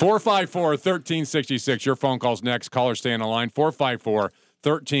rum. 454-1366. Your phone call's next. Caller, stay on the line.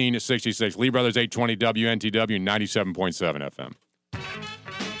 1366. Lee Brothers 820 WNTW 97.7 FM.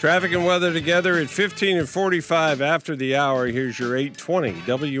 Traffic and weather together at 15 and 45 after the hour. Here's your 820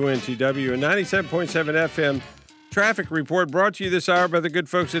 WNTW and 97.7 FM traffic report brought to you this hour by the good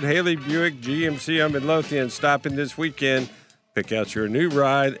folks at Haley Buick GMC on Midlothian. Stop in this weekend. Pick out your new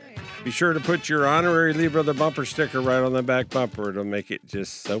ride. Be sure to put your honorary Lee Brother bumper sticker right on the back bumper. It'll make it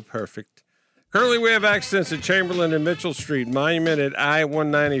just so perfect. Currently, we have accidents at Chamberlain and Mitchell Street, Monument at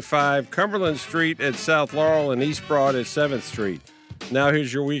I-195, Cumberland Street at South Laurel, and East Broad at 7th Street. Now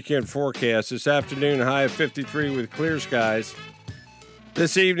here's your weekend forecast. This afternoon, high of 53 with clear skies.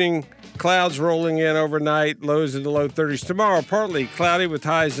 This evening, clouds rolling in overnight, lows in the low 30s. Tomorrow, partly cloudy with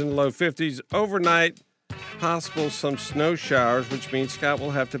highs in the low 50s. Overnight, possible some snow showers, which means Scott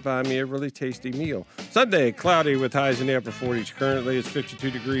will have to buy me a really tasty meal. Sunday, cloudy with highs in the upper 40s. Currently, it's 52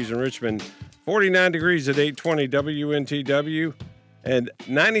 degrees in Richmond, 49 degrees at 820 WNTW, and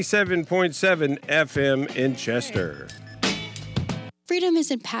 97.7 FM in Chester. Freedom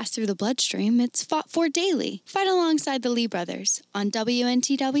isn't passed through the bloodstream, it's fought for daily. Fight alongside the Lee Brothers on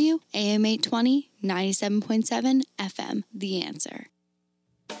WNTW, AM 820, 97.7 FM, The Answer.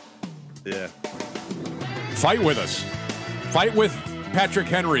 Yeah. Fight with us. Fight with Patrick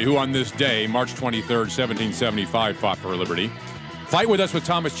Henry, who on this day, March 23rd, 1775, fought for liberty. Fight with us with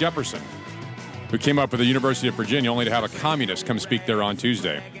Thomas Jefferson, who came up with the University of Virginia only to have a communist come speak there on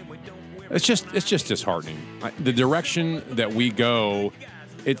Tuesday. It's just disheartening. The direction that we go,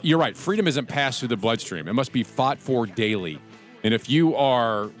 you're right, freedom isn't passed through the bloodstream. It must be fought for daily. And if you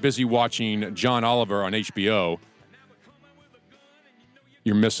are busy watching John Oliver on HBO,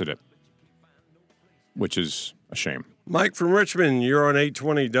 you're missing it, which is a shame. Mike from Richmond, you're on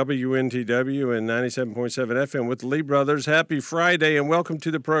 820 WNTW and 97.7 FM with the Lee Brothers. Happy Friday and welcome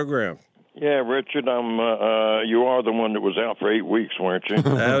to the program. Yeah, Richard, you are the one that was out for 8 weeks, weren't you?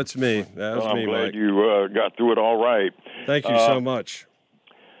 That's me. That was me, I'm glad Mike. you got through it all right. Thank you so much.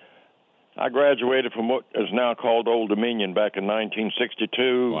 I graduated from what is now called Old Dominion back in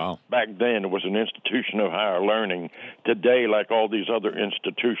 1962. Wow. Back then, it was an institution of higher learning. Today, like all these other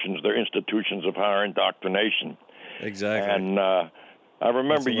institutions, they're institutions of higher indoctrination. Exactly. And I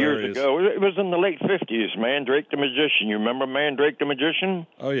remember years ago, it was in the late 50s, Mandrake the Magician. You remember Mandrake the Magician?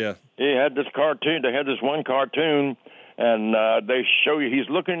 Oh, yeah. He had this cartoon. They had this one cartoon, and they show you he's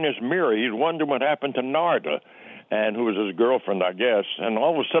looking in his mirror. He's wondering what happened to Narda, and who was his girlfriend, I guess. And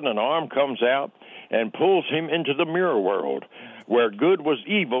all of a sudden, an arm comes out and pulls him into the mirror world, where good was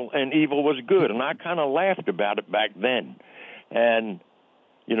evil and evil was good. And I kind of laughed about it back then. And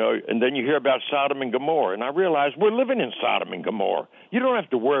you know, and then you hear about Sodom and Gomorrah, and I realized we're living in Sodom and Gomorrah. You don't have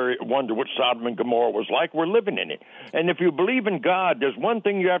to wonder what Sodom and Gomorrah was like. We're living in it. And if you believe in God, there's one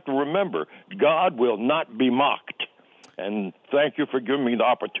thing you have to remember. God will not be mocked. And thank you for giving me the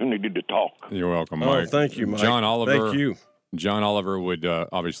opportunity to talk. You're welcome, Mike. Oh, thank you, Mike. John Oliver. Thank you. John Oliver would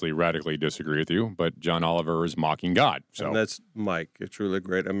obviously radically disagree with you, but John Oliver is mocking God. So And that's Mike, a truly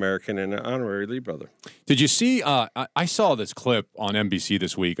great American and an honorary Lee brother. Did you see? I saw this clip on NBC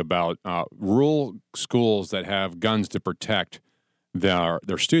this week about rural schools that have guns to protect their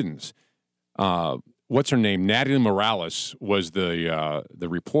students. What's her name? Natalie Morales was the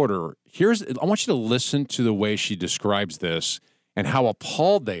reporter. I want you to listen to the way she describes this and how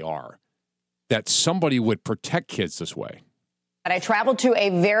appalled they are that somebody would protect kids this way. I traveled to a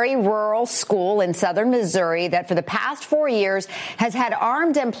very rural school in southern Missouri that for the past 4 years has had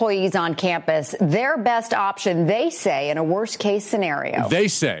armed employees on campus. Their best option, they say, in a worst-case scenario. They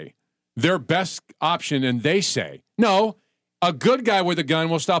say their best option, and they say, no, a good guy with a gun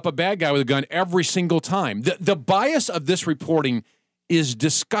will stop a bad guy with a gun every single time. The bias of this reporting is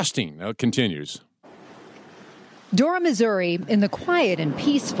disgusting. It continues. Dora, Missouri, in the quiet and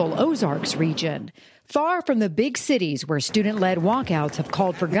peaceful Ozarks region, far from the big cities where student-led walkouts have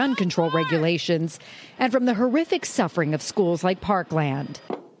called for gun control regulations, and from the horrific suffering of schools like Parkland.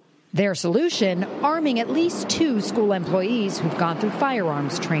 Their solution, arming at least 2 school employees who've gone through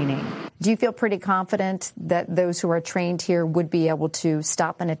firearms training. Do you feel pretty confident that those who are trained here would be able to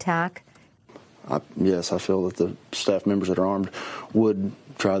stop an attack? Yes, I feel that the staff members that are armed would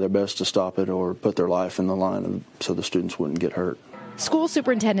try their best to stop it or put their life in the line so the students wouldn't get hurt. School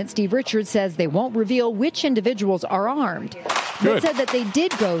Superintendent Steve Richards says they won't reveal which individuals are armed, but said that they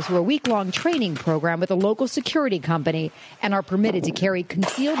did go through a week-long training program with a local security company and are permitted to carry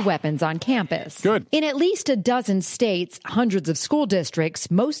concealed weapons on campus. Good. In at least a dozen states, hundreds of school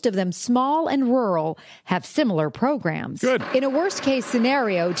districts, most of them small and rural, have similar programs. Good. In a worst-case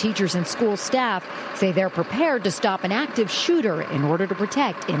scenario, teachers and school staff say they're prepared to stop an active shooter in order to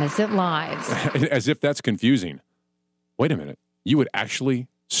protect innocent lives. As if that's confusing. Wait a minute. you would actually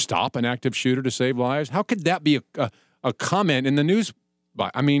stop an active shooter to save lives? How could that be a comment in the news?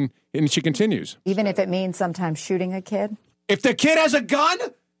 I mean, and she continues. Even if it means sometimes shooting a kid? If the kid has a gun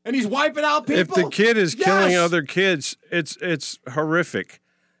and he's wiping out people? If the kid is killing other kids, it's horrific.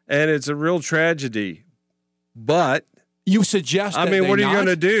 And it's a real tragedy. But you suggest what are you going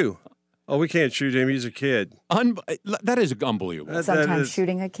to do? Oh, we can't shoot him. He's a kid. That is unbelievable. Sometimes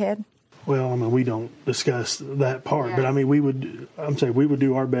shooting a kid? Well, I mean, we don't discuss that part, but I mean, we would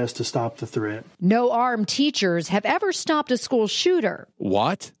do our best to stop the threat. No armed teachers have ever stopped a school shooter.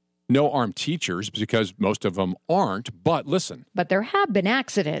 What? No armed teachers, because most of them aren't. But listen. But there have been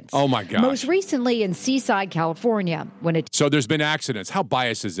accidents. Oh, my gosh. Most recently in Seaside, California. So there's been accidents. How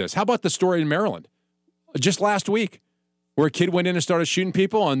biased is this? How about the story in Maryland? Just last week, where a kid went in and started shooting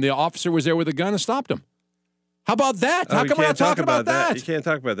people, and the officer was there with a gun and stopped him. How about that? How come we're not talking about that? You can't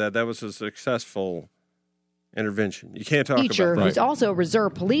talk about that. That was a successful intervention. You can't talk about that. Teacher, who's also a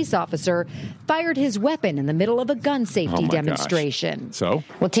reserve police officer, fired his weapon in the middle of a gun safety demonstration. Gosh. So?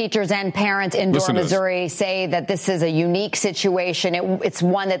 Well, teachers and parents in Dora, Missouri say that this is a unique situation. It's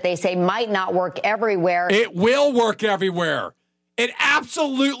one that they say might not work everywhere. It will work everywhere. It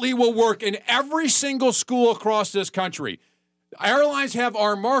absolutely will work in every single school across this country. Airlines have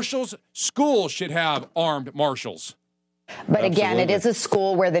armed marshals. Schools should have armed marshals. But again, it is a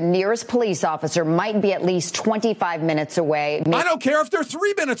school where the nearest police officer might be at least 25 minutes away. I don't care if they're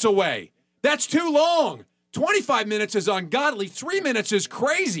 3 minutes away. That's too long. 25 minutes is ungodly. 3 minutes is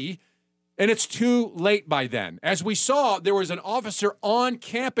crazy. And it's too late by then. As we saw, there was an officer on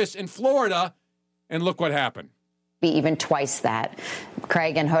campus in Florida, and look what happened. Be even twice that.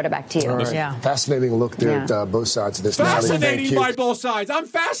 Craig and Hoda, back to you. Right. Yeah. Fascinating look there at both sides of this. Fascinating by both sides. I'm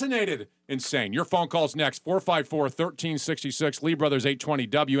fascinated. Insane. Your phone call's next. 454-1366. Lee Brothers 820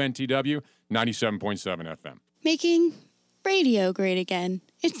 WNTW 97.7 FM. Making radio great again.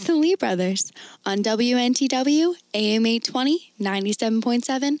 It's the Lee Brothers on WNTW AM 820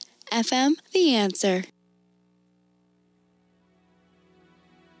 97.7 FM. The Answer.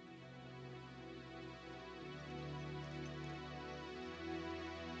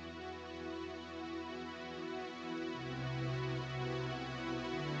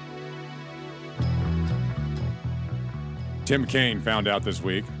 Tim Kaine found out this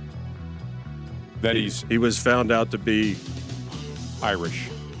week that he was found out to be Irish.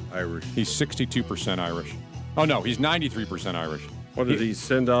 He's 62% Irish. Oh, no, he's 93% Irish. What did he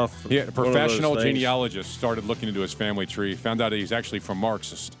send off? A professional genealogist started looking into his family tree, found out he's actually from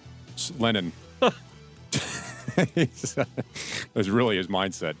Marxist, Lenin. That was really his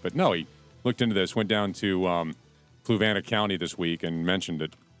mindset. But no, he looked into this, went down to Fluvanna County this week and mentioned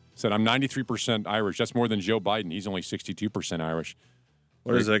it. Said, I'm 93% Irish. That's more than Joe Biden. He's only 62% Irish.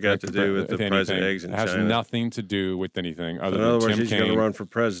 What does that got to do with the president eggs in China? It has nothing to do with anything other than Tim Kaine. In other words, he's going to run for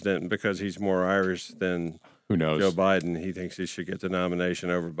president, and because he's more Irish than Joe Biden, he thinks he should get the nomination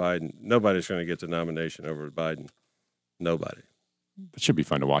over Biden. Nobody's going to get the nomination over Biden. Nobody. It should be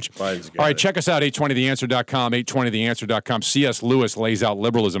fun to watch. All right, check us out, 820theanswer.com, 820theanswer.com. C.S. Lewis lays out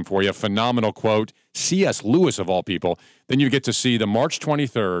liberalism for you. Phenomenal quote. C.S. Lewis, of all people. Then you get to see the March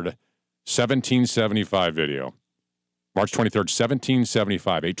 23rd, 1775 video. March 23rd,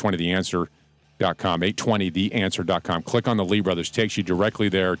 1775, 820theanswer.com, 820theanswer.com. Click on the Lee Brothers. Takes you directly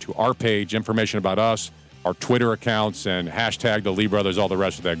there to our page, information about us, our Twitter accounts, and hashtag the Lee Brothers, all the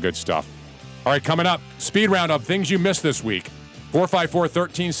rest of that good stuff. All right, coming up, speed roundup, things you missed this week.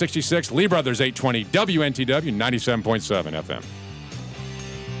 454-1366, Lee Brothers 820, WNTW 97.7 FM.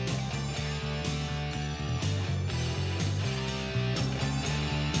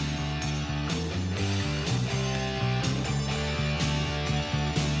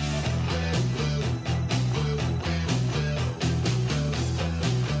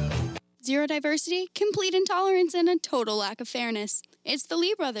 Zero diversity, complete intolerance, and a total lack of fairness. It's the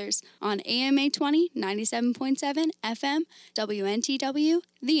Lee Brothers on AM 820, 97.7 FM, WNTW,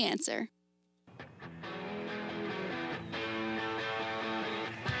 The Answer.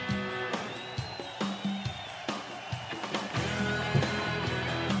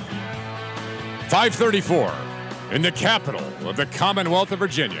 .534 in the capital of the Commonwealth of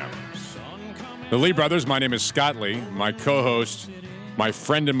Virginia. The Lee Brothers, my name is Scott Lee, my co-host, my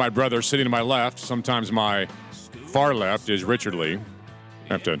friend and my brother sitting to my left, sometimes my far left, is Richard Lee.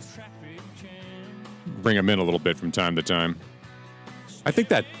 I have to bring him in a little bit from time to time. I think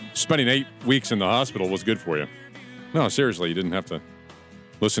that spending 8 weeks in the hospital was good for you. No, seriously, you didn't have to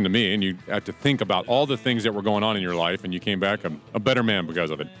listen to me, and you had to think about all the things that were going on in your life, and you came back a better man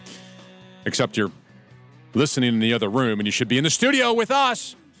because of it. Except you're listening in the other room, and you should be in the studio with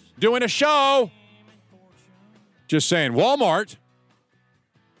us doing a show. Just saying. Walmart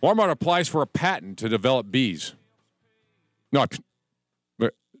applies for a patent to develop bees. No,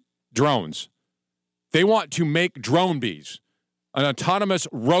 drones. They want to make drone bees, an autonomous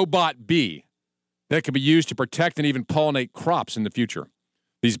robot bee that can be used to protect and even pollinate crops in the future.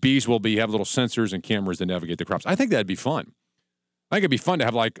 These bees will have little sensors and cameras that navigate the crops. I think that'd be fun. I think it'd be fun to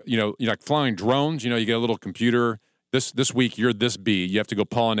have like flying drones. You get a little computer. This week you're this bee. You have to go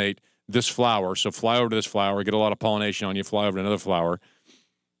pollinate this flower. So fly over to this flower, get a lot of pollination on you, fly over to another flower.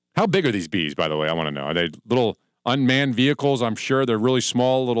 How big are these bees, by the way? I want to know. Are they little unmanned vehicles? I'm sure they're really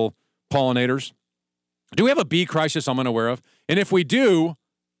small little pollinators. Do we have a bee crisis I'm unaware of? And if we do,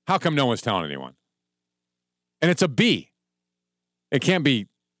 how come no one's telling anyone? And it's a bee. It can't be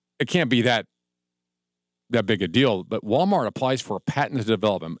that big a deal. But Walmart applies for a patent to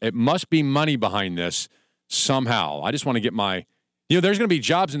develop them. It must be money behind this somehow. I just want to get my... there's going to be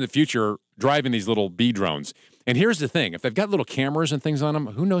jobs in the future driving these little bee drones. And here's the thing. If they've got little cameras and things on them,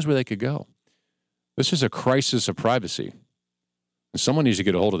 who knows where they could go? This is a crisis of privacy. And someone needs to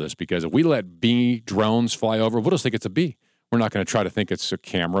get a hold of this, because if we let bee drones fly over, we'll just think it's a bee. We're not going to try to think it's a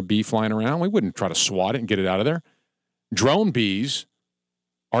camera bee flying around. We wouldn't try to swat it and get it out of there. Drone bees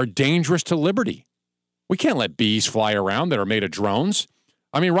are dangerous to liberty. We can't let bees fly around that are made of drones.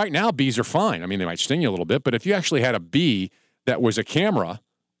 I mean, right now, bees are fine. I mean, they might sting you a little bit, but if you actually had a bee that was a camera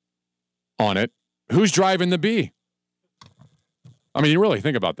on it, who's driving the bee? I mean, you really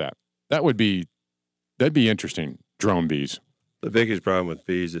think about that. That'd be interesting, drone bees. The biggest problem with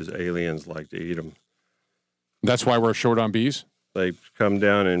bees is aliens like to eat them. That's why we're short on bees? They come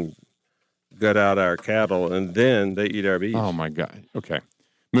down and gut out our cattle, and then they eat our bees. Oh, my God. Okay.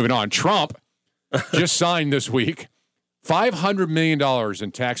 Moving on. Trump just signed this week $500 million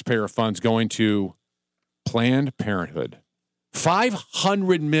in taxpayer funds going to Planned Parenthood.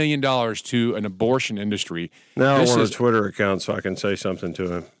 $500 million to an abortion industry. Now I want a Twitter account so I can say something to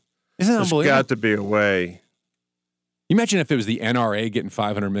him. Isn't that unbelievable? There's got to be a way. Imagine if it was the NRA getting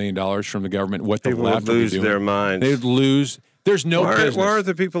 $500 million from the government. What people the left would lose doing. their minds. They'd lose. There's no business. Why aren't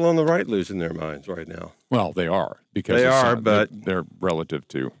the people on the right losing their minds right now? Well, they are. Because but they're relative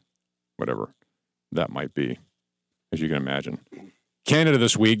to whatever that might be, as you can imagine. Canada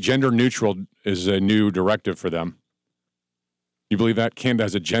this week, gender neutral is a new directive for them. You believe that? Canada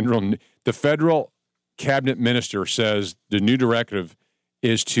has a the federal cabinet minister says the new directive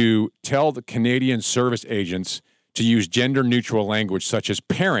is to tell the Canadian service agents to use gender neutral language such as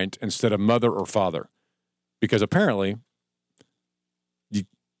parent instead of mother or father. Because apparently,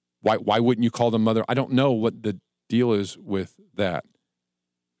 why wouldn't you call them mother? I don't know what the deal is with that.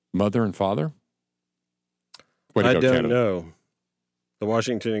 Mother and father? I don't know. The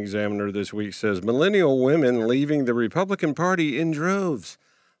Washington Examiner this week says millennial women leaving the Republican Party in droves.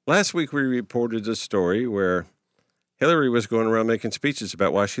 Last week we reported a story where Hillary was going around making speeches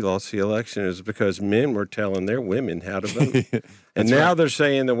about why she lost the election. It was because men were telling their women how to vote. And now they're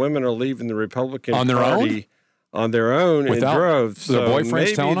saying the women are leaving the Republican Party on their own in droves. So their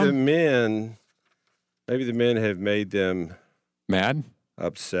boyfriends telling them? Maybe the men have made them mad,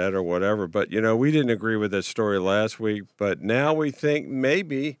 upset or whatever. But, we didn't agree with that story last week. But now we think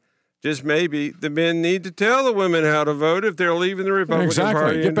maybe, just maybe, the men need to tell the women how to vote if they're leaving the Republican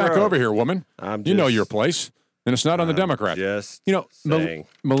Party. Get back over here, woman. You know your place. And it's not on the Democrats. Just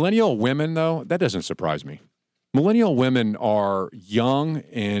millennial women, though, that doesn't surprise me. Millennial women are young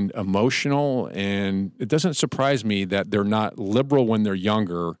and emotional, and it doesn't surprise me that they're not liberal when they're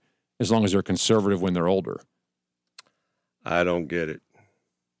younger as long as they're conservative when they're older. I don't get it.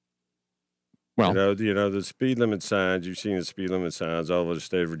 Well, the speed limit signs, you've seen the speed limit signs all over the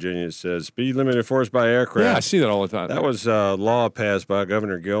state of Virginia. It says speed limit enforced by aircraft. Yeah, I see that all the time. That was a law passed by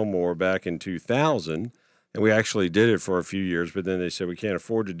Governor Gilmore back in 2000, and we actually did it for a few years, but then they said we can't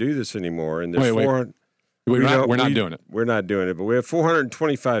afford to do this anymore. And there's we're not doing it. We're not doing it, but we have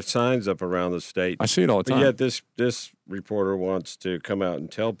 425 signs up around the state. I see it all the time. But yet this reporter wants to come out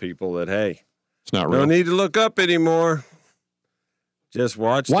and tell people that, hey, it's not real. No need to look up anymore. Just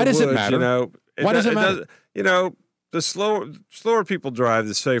watch the woods. Why does it matter? Why does it matter? The slower people drive,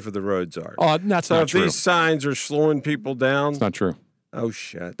 the safer the roads are. Oh, that's not true. So if these signs are slowing people down. It's not true. Oh,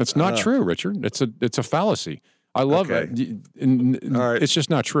 shit. That's not true, Richard. It's a fallacy. I love it. All right. It's just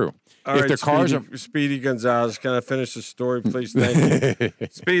not true. All if right, the cars Speedy Gonzalez, can I finish the story, please? Thank you.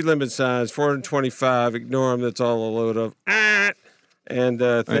 Speed limit signs, 425. Ignore them. That's all a load of. And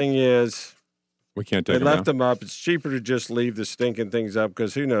the thing is, we can't take they left them up. It's cheaper to just leave the stinking things up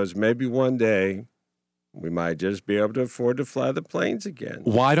because who knows? Maybe one day we might just be able to afford to fly the planes again.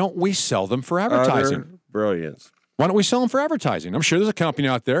 Why don't we sell them for advertising? Brilliance. Why don't we sell them for advertising? I'm sure there's a company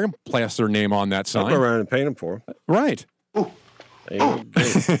out there and place their name on that sign. I'll go around and paint them for them. Right.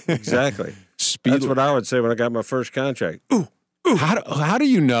 Exactly. That's what I would say when I got my first contract. Ooh. How do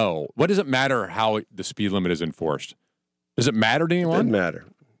you know? What does it matter how the speed limit is enforced? Does it matter to anyone? It doesn't matter.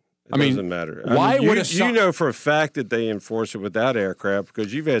 It doesn't matter. Why would you know for a fact that they enforce it without aircraft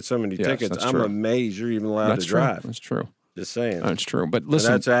because you've had so many tickets. I'm amazed you're even allowed to drive. That's true. Just saying. That's true. But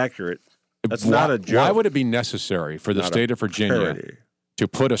listen, that's accurate. That's not a joke. Why would it be necessary for the state of Virginia to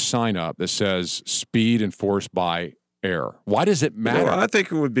put a sign up that says speed enforced by air? Why does it matter? Well, I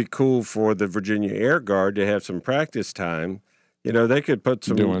think it would be cool for the Virginia Air Guard to have some practice time. They could put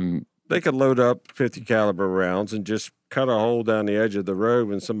some. They could load up 50 caliber rounds and just cut a hole down the edge of the road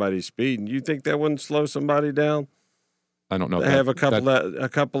when somebody's speeding. You think that wouldn't slow somebody down? I don't know. They have a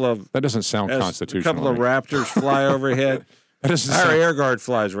couple of. That doesn't sound constitutional. A couple of Raptors fly overhead. Our Air Guard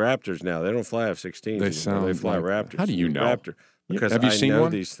flies Raptors now. They don't fly F-16s. They fly Raptors. How do you know? Raptor. Because have you seen know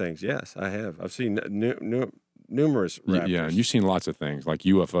one? These things. Yes, I have. I've seen numerous Raptors. Yeah, and you've seen lots of things like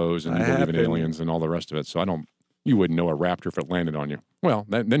UFOs and you believe in aliens and all the rest of it. So you wouldn't know a Raptor if it landed on you. Well,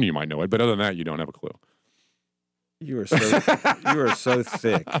 then you might know it, but other than that, you don't have a clue. You are so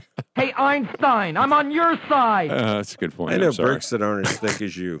thick. Hey, Einstein, I'm on your side. That's a good point. I know bricks that aren't as thick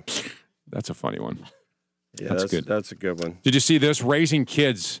as you. That's a funny one. Yeah, that's good. That's a good one. Did you see this? Raising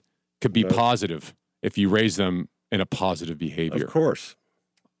kids could be positive if you raise them in a positive behavior. Of course.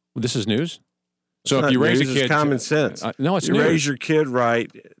 This is news? So if you raise a kid... It's common sense. No, it's you news. Raise your kid right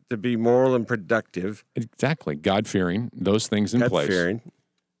to be moral and productive. Exactly. God-fearing, those things in place. God-fearing.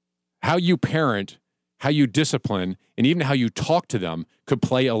 How you parent, how you discipline, and even how you talk to them could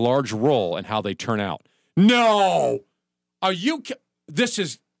play a large role in how they turn out. No! Are you... This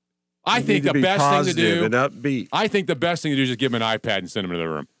is... I think the best thing to do... And upbeat. I think the best thing to do is just give them an iPad and send them to the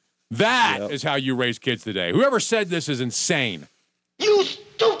room. That is how you raise kids today. Whoever said this is insane. You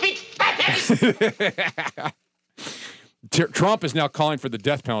stupid fathead! Trump is now calling for the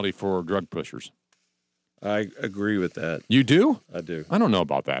death penalty for drug pushers. I agree with that. You do? I do. I don't know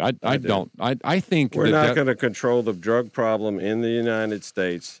about that. I don't. I think we're not going to control the drug problem in the United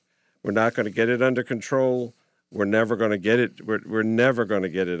States. We're not going to get it under control. We're never going to get it. We're never going to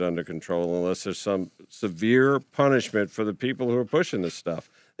get it under control unless there's some severe punishment for the people who are pushing this stuff.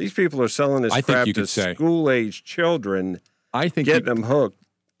 These people are selling this crap to school-age children. I think getting them hooked.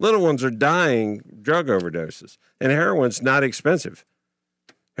 Little ones are dying drug overdoses, and heroin's not expensive.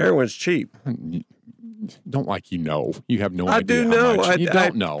 Heroin's cheap. Don't like you have no idea. I do know. You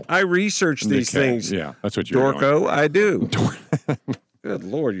don't know. I research these things. Yeah, that's what you're doing. Dorko, I do. Good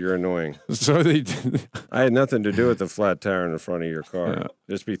Lord, you're annoying. So I had nothing to do with the flat tire in the front of your car. Yeah.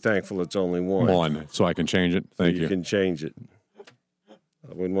 Just be thankful it's only one. One, so I can change it. Thank you. You can change it.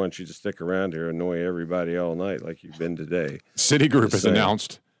 I wouldn't want you to stick around here and annoy everybody all night like you've been today. Citigroup has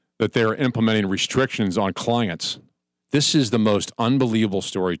announced that they're implementing restrictions on clients. This is the most unbelievable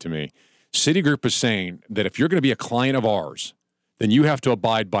story to me. Citigroup is saying that if you're going to be a client of ours, then you have to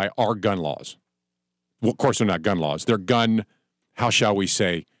abide by our gun laws. Well, of course, they're not gun laws. They're gun, how shall we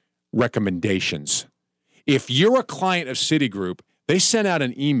say, recommendations. If you're a client of Citigroup, they sent out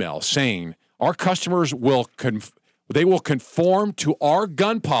an email saying our customers will conform to our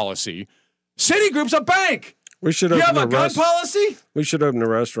gun policy. Citigroup's a bank. We should you have a gun policy? We should open a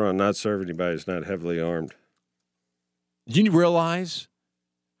restaurant and not serve anybody who's not heavily armed. Do you realize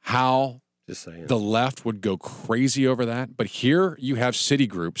how the left would go crazy over that? But here you have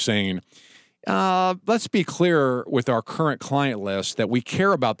Citigroup saying, let's be clear with our current client list that we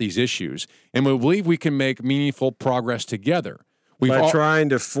care about these issues and we believe we can make meaningful progress together. By trying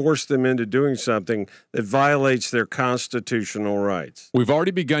to force them into doing something that violates their constitutional rights. We've already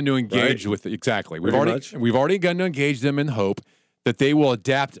begun to engage with exactly. We've already begun to engage them in hope that they will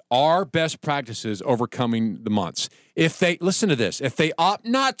adapt our best practices over coming the months. If they listen to this, if they opt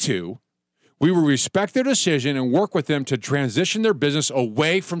not to, we will respect their decision and work with them to transition their business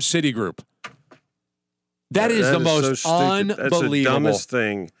away from Citigroup. That is the most unbelievable. That's the dumbest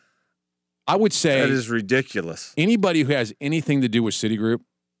thing. I would say that is ridiculous. Anybody who has anything to do with Citigroup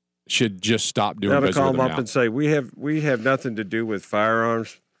should just stop doing business with them now. Call them up and say, we have nothing to do with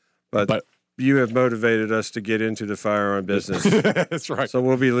firearms, but you have motivated us to get into the firearm business. That's right. So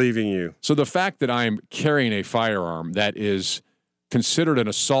we'll be leaving you. So the fact that I'm carrying a firearm that is considered an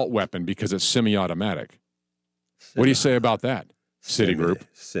assault weapon because it's semi-automatic. What do you say about that, Citigroup?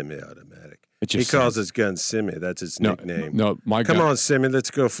 Semi-automatic. He calls his gun Simi. That's its nickname. No, my gun. Come on, Simi, let's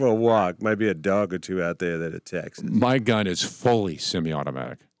go for a walk. Might be a dog or two out there that attacks us. My gun is fully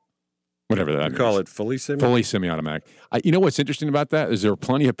semi-automatic. Whatever that You call it fully semi? Fully semi-automatic. You know what's interesting about that is there are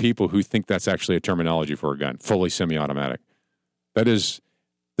plenty of people who think that's actually a terminology for a gun, fully semi-automatic. That is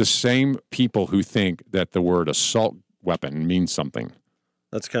the same people who think that the word assault weapon means something.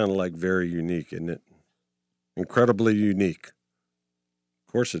 That's kind of like very unique, isn't it? Incredibly unique.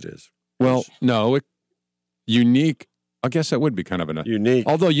 Of course it is. Well, no, unique. I guess that would be kind of unique.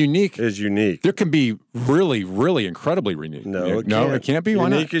 Although unique is unique. There can be really, really incredibly unique. No, it can't be. Why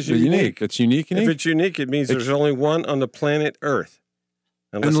unique not? Is unique. It's unique. If it's unique, it means there's only one on the planet Earth.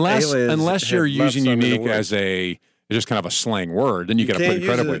 Unless you're using unique as just kind of a slang word, then you got to put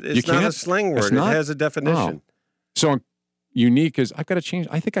incredibly. It's not a slang word. It has a definition. Oh. So unique is. I've got to change.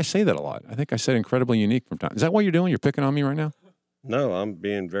 I think I say that a lot. I think I said incredibly unique from time. Is that what you're doing? You're picking on me right now? No, I'm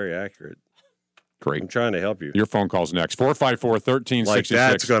being very accurate. Great. I'm trying to help you. Your phone call's next. 454-1366. Like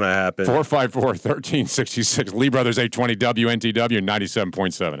that's going to happen. 454-1366. Lee Brothers 820 WNTW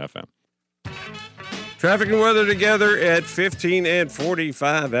 97.7 FM. Traffic and weather together at 15 and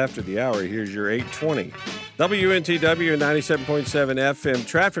 45 after the hour. Here's your 820. WNTW 97.7 FM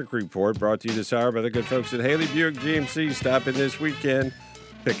traffic report brought to you this hour by the good folks at Haley Buick GMC. Stop in this weekend.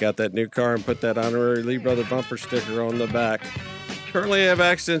 Pick out that new car and put that honorary Lee Brother bumper sticker on the back. Currently have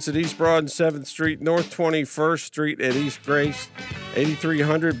accidents at East Broad and 7th Street, North 21st Street at East Grace,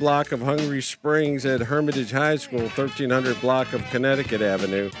 8300 block of Hungry Springs at Hermitage High School, 1300 block of Connecticut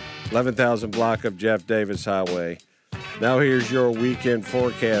Avenue, 11,000 block of Jeff Davis Highway. Now here's your weekend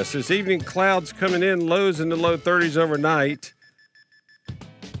forecast. This evening, clouds coming in, lows in the low 30s overnight.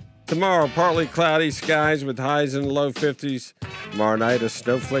 Tomorrow, partly cloudy skies with highs in the low 50s. Tomorrow night, a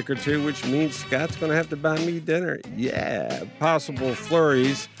snowflake or two, which means Scott's going to have to buy me dinner. Yeah, possible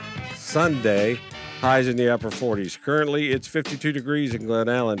flurries Sunday, highs in the upper 40s. Currently, it's 52 degrees in Glen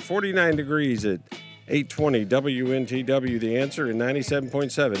Allen, 49 degrees at 820 WNTW, The Answer, and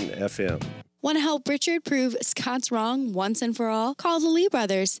 97.7 FM. Want to help Richard prove Scott's wrong once and for all? Call the Lee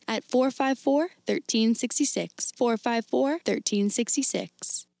Brothers at 454-1366.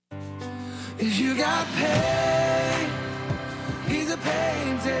 454-1366. If you got pain, he's a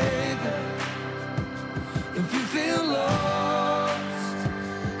pain taker. If you feel lost,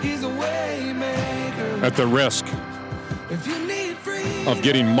 he's a way maker. At the risk If you need freedom, of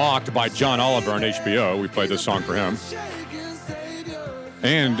getting mocked by John Oliver on HBO, we played this song for him.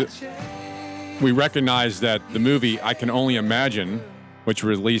 And we recognize that the movie I Can Only Imagine, which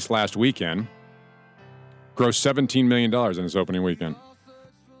released last weekend, grossed $17 million in its opening weekend.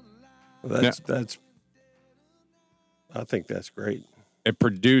 I think that's great. It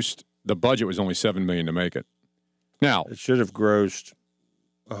produced, the budget was only $7 million to make it. Now, it should have grossed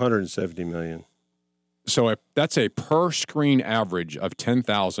 $170 million. So that's a per screen average of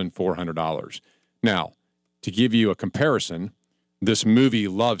 $10,400. Now, to give you a comparison, this movie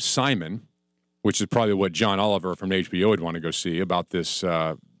Love, Simon, which is probably what John Oliver from HBO would want to go see, about this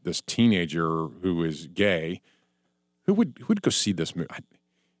this teenager who is gay. Who would go see this movie?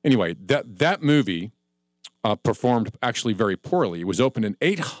 Anyway, that movie performed actually very poorly. It was opened in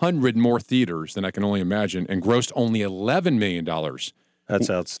 800 more theaters than I Can Only Imagine and grossed only $11 million. That's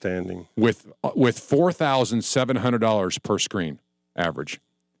outstanding. With $4,700 per screen average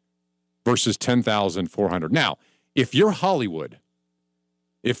versus $10,400. Now, if you're Hollywood,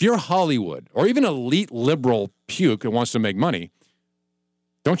 or even elite liberal puke that wants to make money,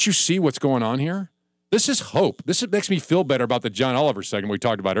 don't you see what's going on here? This is hope. This makes me feel better about the John Oliver segment we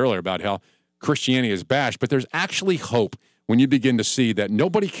talked about earlier about how Christianity is bashed, but there's actually hope when you begin to see that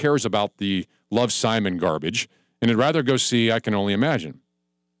nobody cares about the Love, Simon garbage, and would rather go see I Can Only Imagine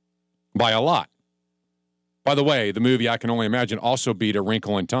by a lot. By the way, the movie I Can Only Imagine also beat A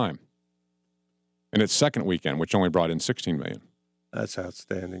Wrinkle in Time in its second weekend, which only brought in $16 million. That's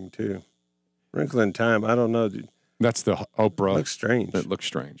outstanding, too. Wrinkle in Time, I don't know. Dude. That's the Oprah. Looks strange. It looks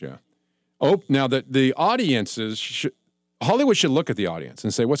strange, yeah. Now, the audiences, Hollywood should look at the audience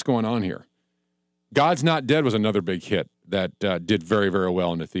and say, what's going on here? God's Not Dead was another big hit that did very, very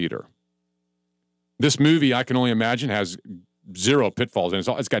well in the theater. This movie, I Can Only Imagine, has zero pitfalls. And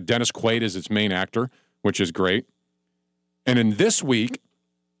it's got Dennis Quaid as its main actor, which is great. And in this week,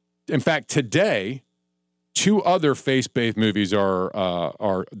 in fact, today, two other faith-based movies that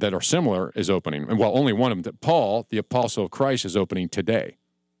are similar is opening. And well, only one of them, Paul, the Apostle of Christ, is opening today,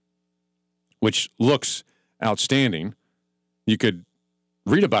 which looks outstanding. You could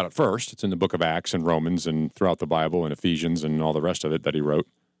read about it first. It's in the book of Acts and Romans and throughout the Bible and Ephesians and all the rest of it that he wrote.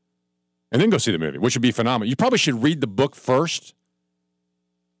 And then go see the movie, which would be phenomenal. You probably should read the book first,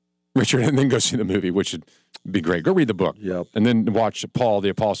 Richard, and then go see the movie, which would be great. Go read the book. Yep. And then watch Paul, the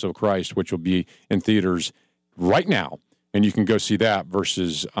Apostle of Christ, which will be in theaters right now. And you can go see that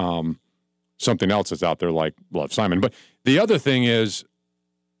versus something else that's out there like Love, Simon. But the other thing is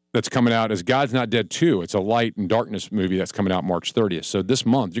that's coming out is God's Not Dead 2. It's a light and darkness movie that's coming out March 30th. So this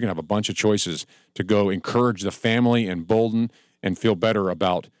month, you're going to have a bunch of choices to go encourage the family, embolden, and feel better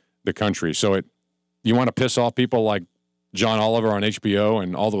about the country. So you want to piss off people like John Oliver on HBO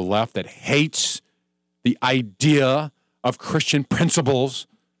and all the left that hates the idea of Christian principles.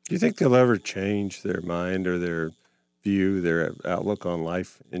 Do you think they'll ever change their mind or their view, their outlook on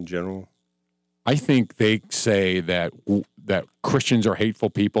life in general? I think they say that Christians are hateful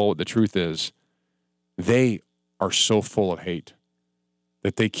people. The truth is, they are so full of hate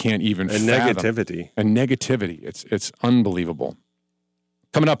that they can't even fathom. Negativity. And negativity. It's unbelievable.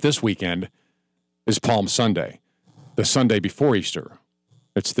 Coming up this weekend is Palm Sunday, the Sunday before Easter.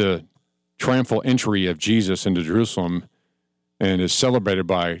 It's the triumphal entry of Jesus into Jerusalem and is celebrated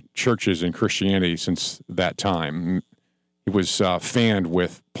by churches in Christianity since that time. He was fanned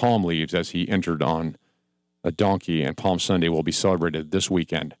with palm leaves as he entered on a donkey, and Palm Sunday will be celebrated this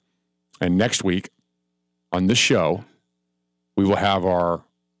weekend. And next week on this show, we will have our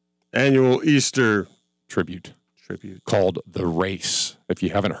annual Easter tribute called The Race. If you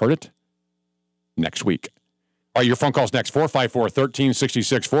haven't heard it, next week. All right, your phone call's next,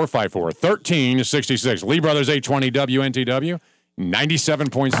 454-1366, 454-1366. Lee Brothers 820 WNTW,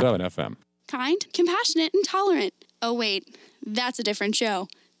 97.7 FM. Kind, compassionate, and tolerant. Oh, wait, that's a different show.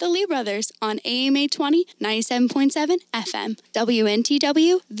 The Lee Brothers on AM 820, 97.7 FM.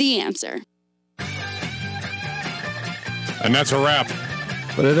 WNTW, The Answer. And that's a wrap.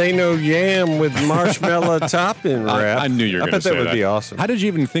 But it ain't no yam with marshmallow topping wrap. I knew you were going to say that. I bet that would be awesome. How did you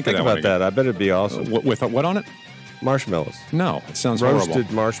even think of that? Think about that. I bet it'd be awesome. With what on it? Marshmallows. No, it sounds roasted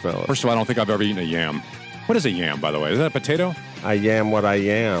horrible. Marshmallows. First of all, I don't think I've ever eaten a yam. What is a yam, by the way? Is that a potato? I yam what I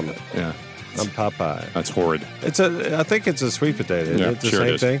yam. Yeah. I'm Popeye. That's horrid. I think it's a sweet potato. Isn't it the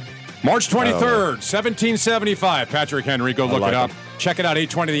same thing? March 23rd, 1775. Patrick Henry, go look it up. Check it out,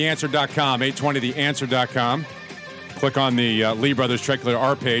 820theanswer.com, 820theanswer.com. Click on the Lee Brothers Tricular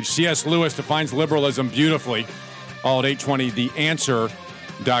R page. C.S. Lewis defines liberalism beautifully. All at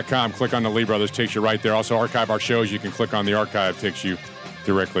 820theanswer.com. Click on the Lee Brothers, takes you right there. Also, archive our shows. You can click on the archive, takes you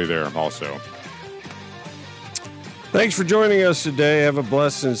directly there also. Thanks for joining us today. Have a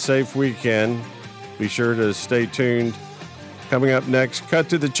blessed and safe weekend. Be sure to stay tuned. Coming up next, Cut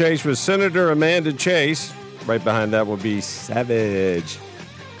to the Chase with Senator Amanda Chase. Right behind that will be Savage.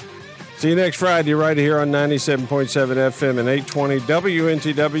 See you next Friday right here on 97.7 FM and 820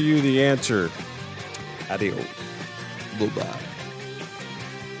 WNTW, The Answer. Adios. Bye-bye.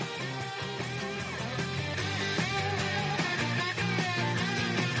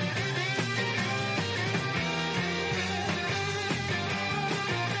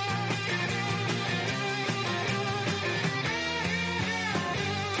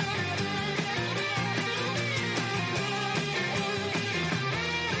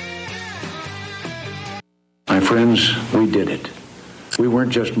 My friends, we did it. We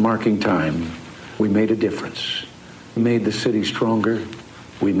weren't just marking time. We made a difference. We made the city stronger.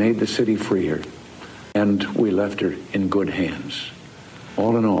 We made the city freer. And we left her in good hands.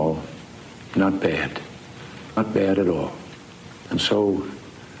 All in all, not bad. Not bad at all. And so,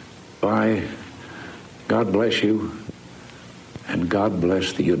 God bless you, and God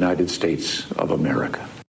bless the United States of America.